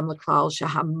hetem l'klal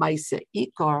shahamaisa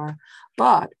ikar,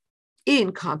 but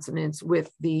in consonance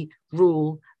with the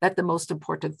rule that the most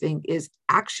important thing is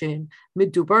action,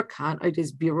 midubar kan it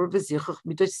is birur v'zichuch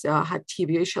midosah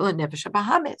hativiyah shel hanefesh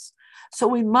habahamis. So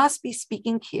we must be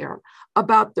speaking here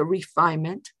about the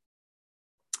refinement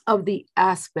of the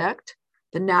aspect,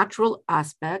 the natural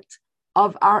aspect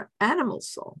of our animal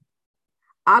soul,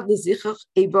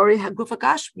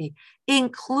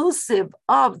 inclusive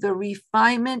of the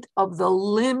refinement of the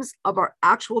limbs of our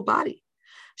actual body.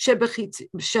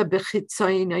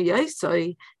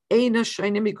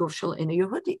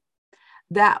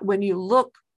 That when you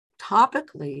look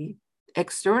topically,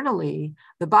 externally,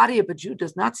 the body of a Jew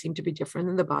does not seem to be different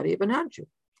than the body of a non-Jew.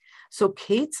 So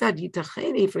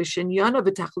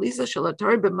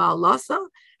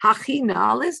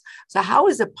how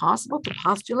is it possible to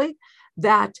postulate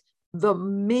that the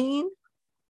main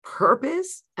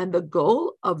purpose and the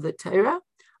goal of the Torah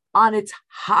on its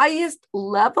highest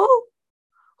level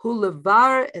is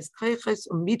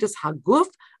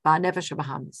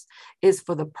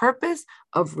for the purpose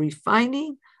of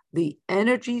refining the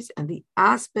energies and the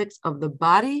aspects of the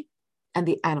body and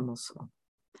the animal soul?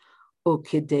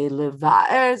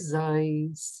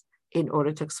 In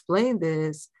order to explain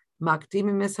this,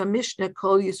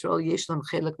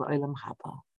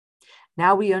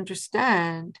 now we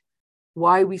understand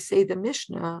why we say the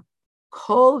Mishnah,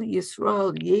 Kol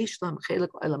Yisrael yesh lam chelek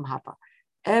olam haba.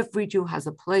 Every Jew has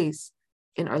a place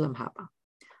in Olam Haba.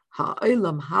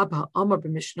 Ha'olam haba amar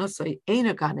b'mishnasai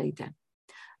eina gan eden.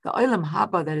 The Olam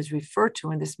Haba that is referred to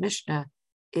in this Mishnah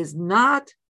is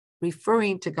not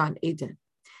referring to Gan Eden.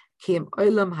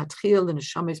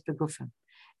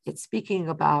 It's speaking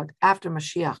about after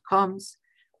Mashiach comes,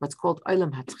 what's called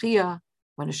Olam Hatchiyah,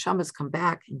 when Neshamas come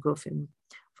back in Gufim.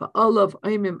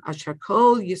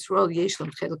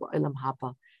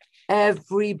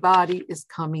 Everybody is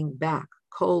coming back.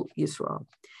 Kol Yisrael.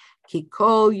 Ki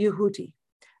Kol Yehudi.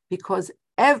 Because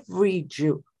every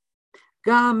Jew,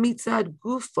 Gam mitzad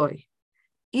gufoy,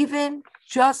 even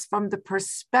just from the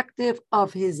perspective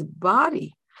of his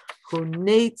body,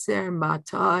 is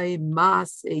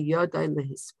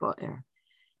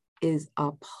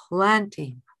a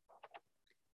planting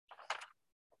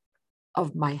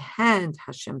of my hand,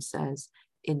 Hashem says,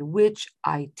 in which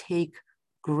I take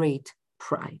great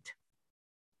pride.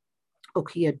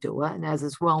 Okiyadua, and as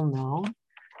is well known,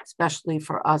 especially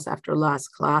for us after last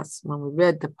class, when we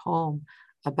read the poem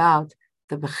about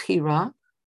the Bechira's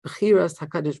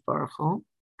HaKadosh Baruch Hu,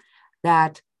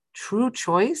 that true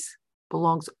choice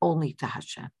belongs only to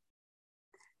Hashem.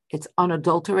 It's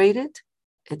unadulterated,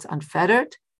 it's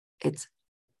unfettered, it's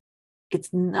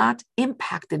not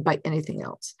impacted by anything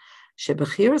else.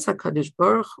 Shebechiras HaKadosh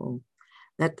Baruch Hu,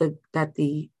 that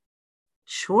the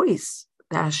choice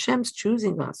that Hashem's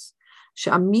choosing us,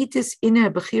 she'amitis iner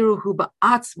bechiruhu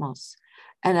ba'atzmos,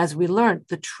 and as we learned,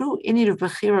 the true inyan of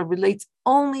bechira relates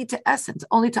only to essence,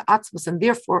 only to atzmos, and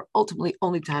therefore ultimately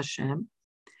only to Hashem.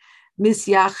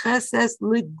 Misyacheses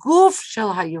leguf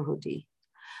shel hayehudi.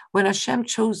 When Hashem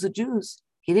chose the Jews,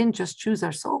 He didn't just choose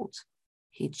our souls;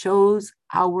 He chose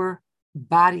our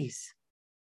bodies.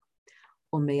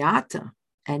 Umeata.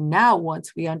 And now,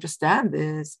 once we understand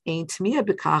this, so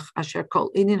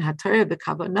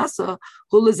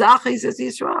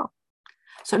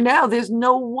now there's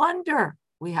no wonder.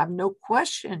 We have no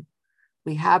question.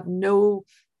 We're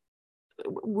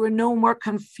no more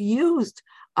confused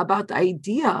about the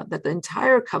idea that the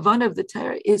entire kavanah of the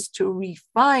Torah is to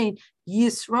refine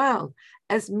Yisrael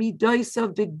as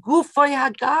midoisa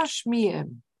v'gufay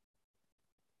hagashmiyim,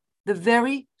 the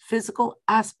very physical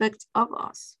aspects of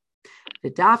us.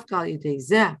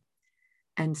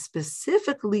 And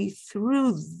specifically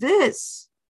through this,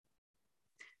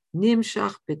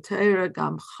 Nimshach b'Torah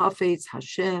gam chafetz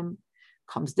Hashem,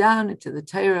 comes down into the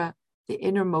Torah, the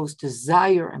innermost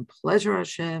desire and pleasure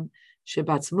Hashem,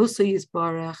 shebatzmusa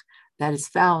yisbarach, that is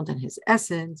found in His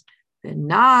essence,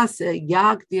 v'nase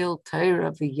yagdil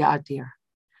Torah v'yadir.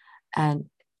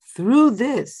 And through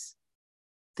this,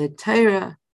 the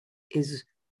Torah is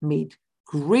made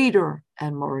greater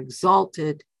and more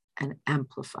exalted and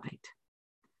amplified.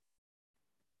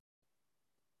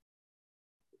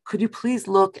 Could you please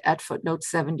look at footnote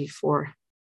 74?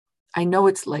 I know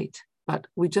it's late, but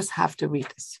we just have to read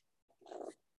this.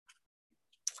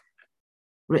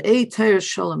 Re'ei Teir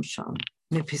Shalom Sham,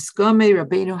 Mipiskome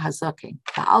Rabbeinu Hazaken.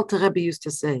 The Alter Rebbe used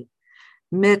to say,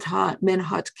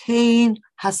 Minhat Kain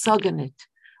Hasaganit.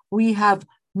 We have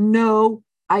no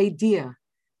idea.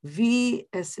 Wie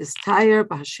es ist Teir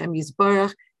B'Hashem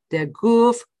Yisbarach der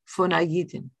Guf von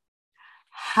Ayidin.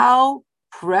 How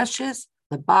precious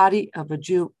the body of a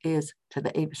Jew is to the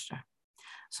Eibishter.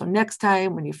 So next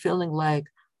time when you're feeling like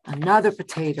another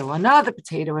potato, and another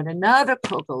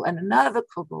kugel, and another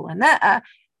kugel, and that,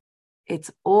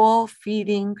 it's all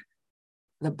feeding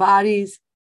the bodies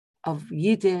of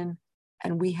Yidden,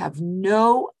 and we have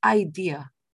no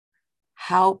idea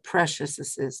how precious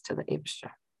this is to the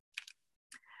Eibishter.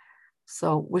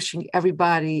 So wishing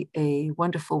everybody a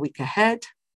wonderful week ahead,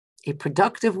 a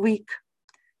productive week.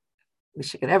 We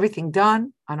should get everything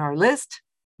done on our list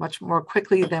much more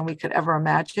quickly than we could ever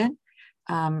imagine.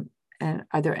 And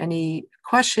are there any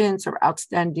questions or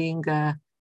outstanding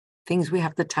things we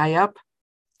have to tie up?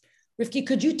 Rivki,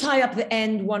 could you tie up the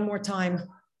end one more time,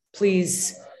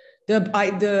 please? The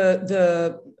idea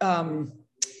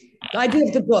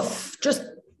of the guf, just.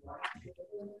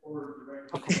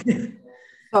 Okay.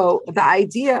 So the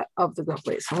idea of the guf.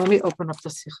 Wait, so let me open up the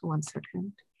sikh 1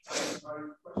 second.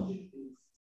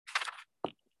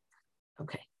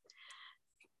 Okay.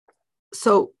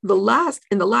 So in the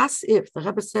last if the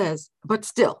Rebbe says, but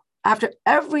still, after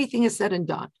everything is said and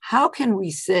done, how can we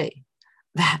say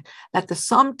that the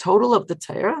sum total of the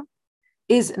Torah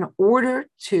is in order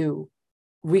to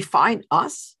refine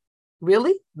us?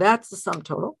 Really? That's the sum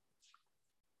total.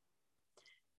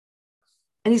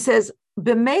 And he says,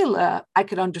 B'meila, I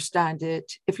could understand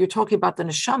it if you're talking about the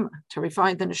neshama, to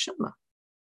refine the neshama.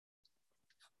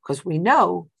 Because we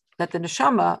know that the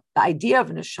neshama, the idea of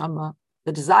a neshama,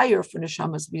 the desire for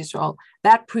neshamas of Yisrael,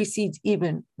 that precedes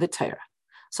even the Torah.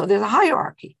 So there's a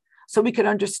hierarchy. So we could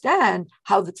understand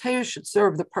how the Torah should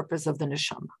serve the purpose of the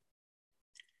neshama.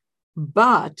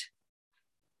 But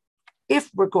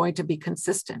if we're going to be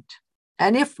consistent,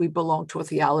 and if we belong to a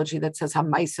theology that says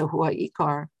Hamaisa hu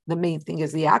ha'ikar, the main thing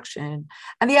is the action,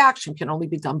 and the action can only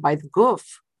be done by the guf.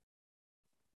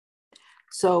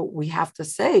 So we have to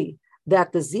say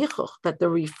that the zichuch, that the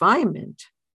refinement,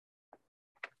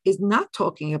 is not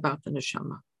talking about the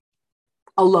neshama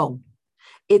alone.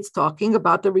 It's talking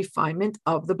about the refinement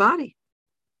of the body.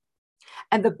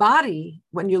 And the body,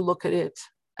 when you look at it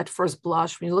at first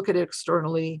blush, when you look at it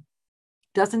externally,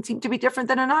 doesn't seem to be different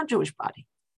than a non-Jewish body.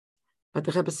 But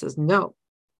the Rebbe says, no,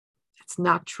 it's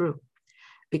not true.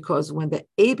 Because when the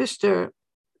Eibishter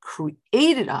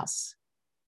created us,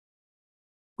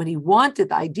 when he wanted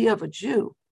the idea of a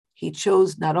Jew, he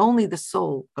chose not only the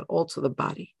soul, but also the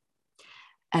body.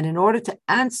 And in order to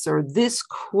answer this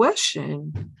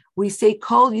question, we say,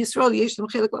 Kol Yisrael yesh lam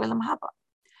chelik l'olam haba.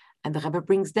 And the Rebbe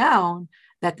brings down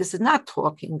that this is not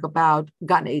talking about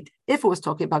Gan Eden. If it was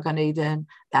talking about Gan Eden,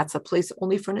 that's a place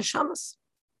only for neshamas.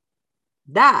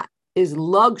 That is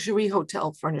luxury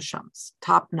hotel for neshamas,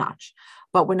 top notch.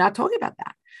 But we're not talking about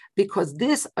that, because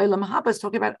this Olam Haba is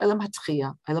talking about Olam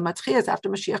Hatchiyah. Olam Hatchiyah is after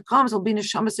Mashiach comes, will be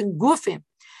neshamas and gufim.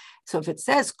 So if it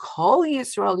says Kol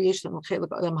Yisrael yesh lam chelik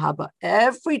Olam Haba,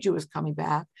 every Jew is coming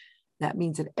back, that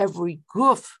means that every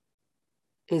guf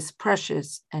is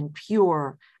precious and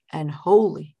pure and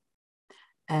holy.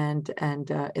 And in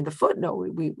the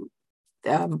footnote,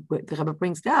 the Rebbe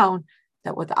brings down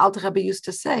that what the Alter Rebbe used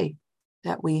to say,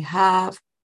 that we have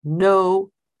no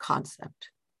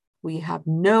concept, we have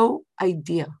no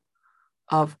idea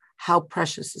of how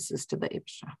precious this is to the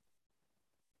Eibishter.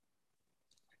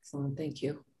 Excellent, thank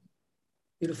you.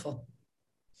 Beautiful.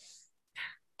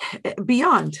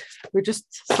 Beyond, we're just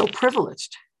so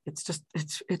privileged.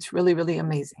 It's really, really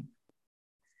amazing.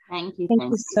 Thank you.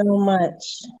 Thank you so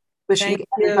much. Wishing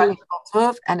everybody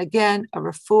tov, and again a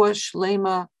refuah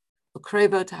shlema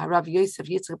ukreva to Harav Yosef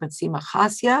Yitzchak ben Sima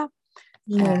Chasya,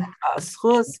 and a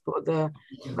schus for the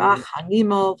Rach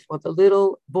Hanimel, for the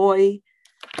little boy,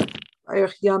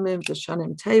 Arich Yamim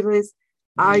Veshanim Teves,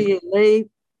 Aryeh Lev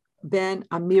ben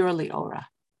Amira Liora.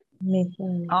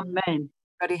 Amen.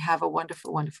 Everybody have a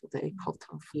wonderful, wonderful day. Kol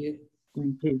tov.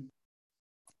 Thank you.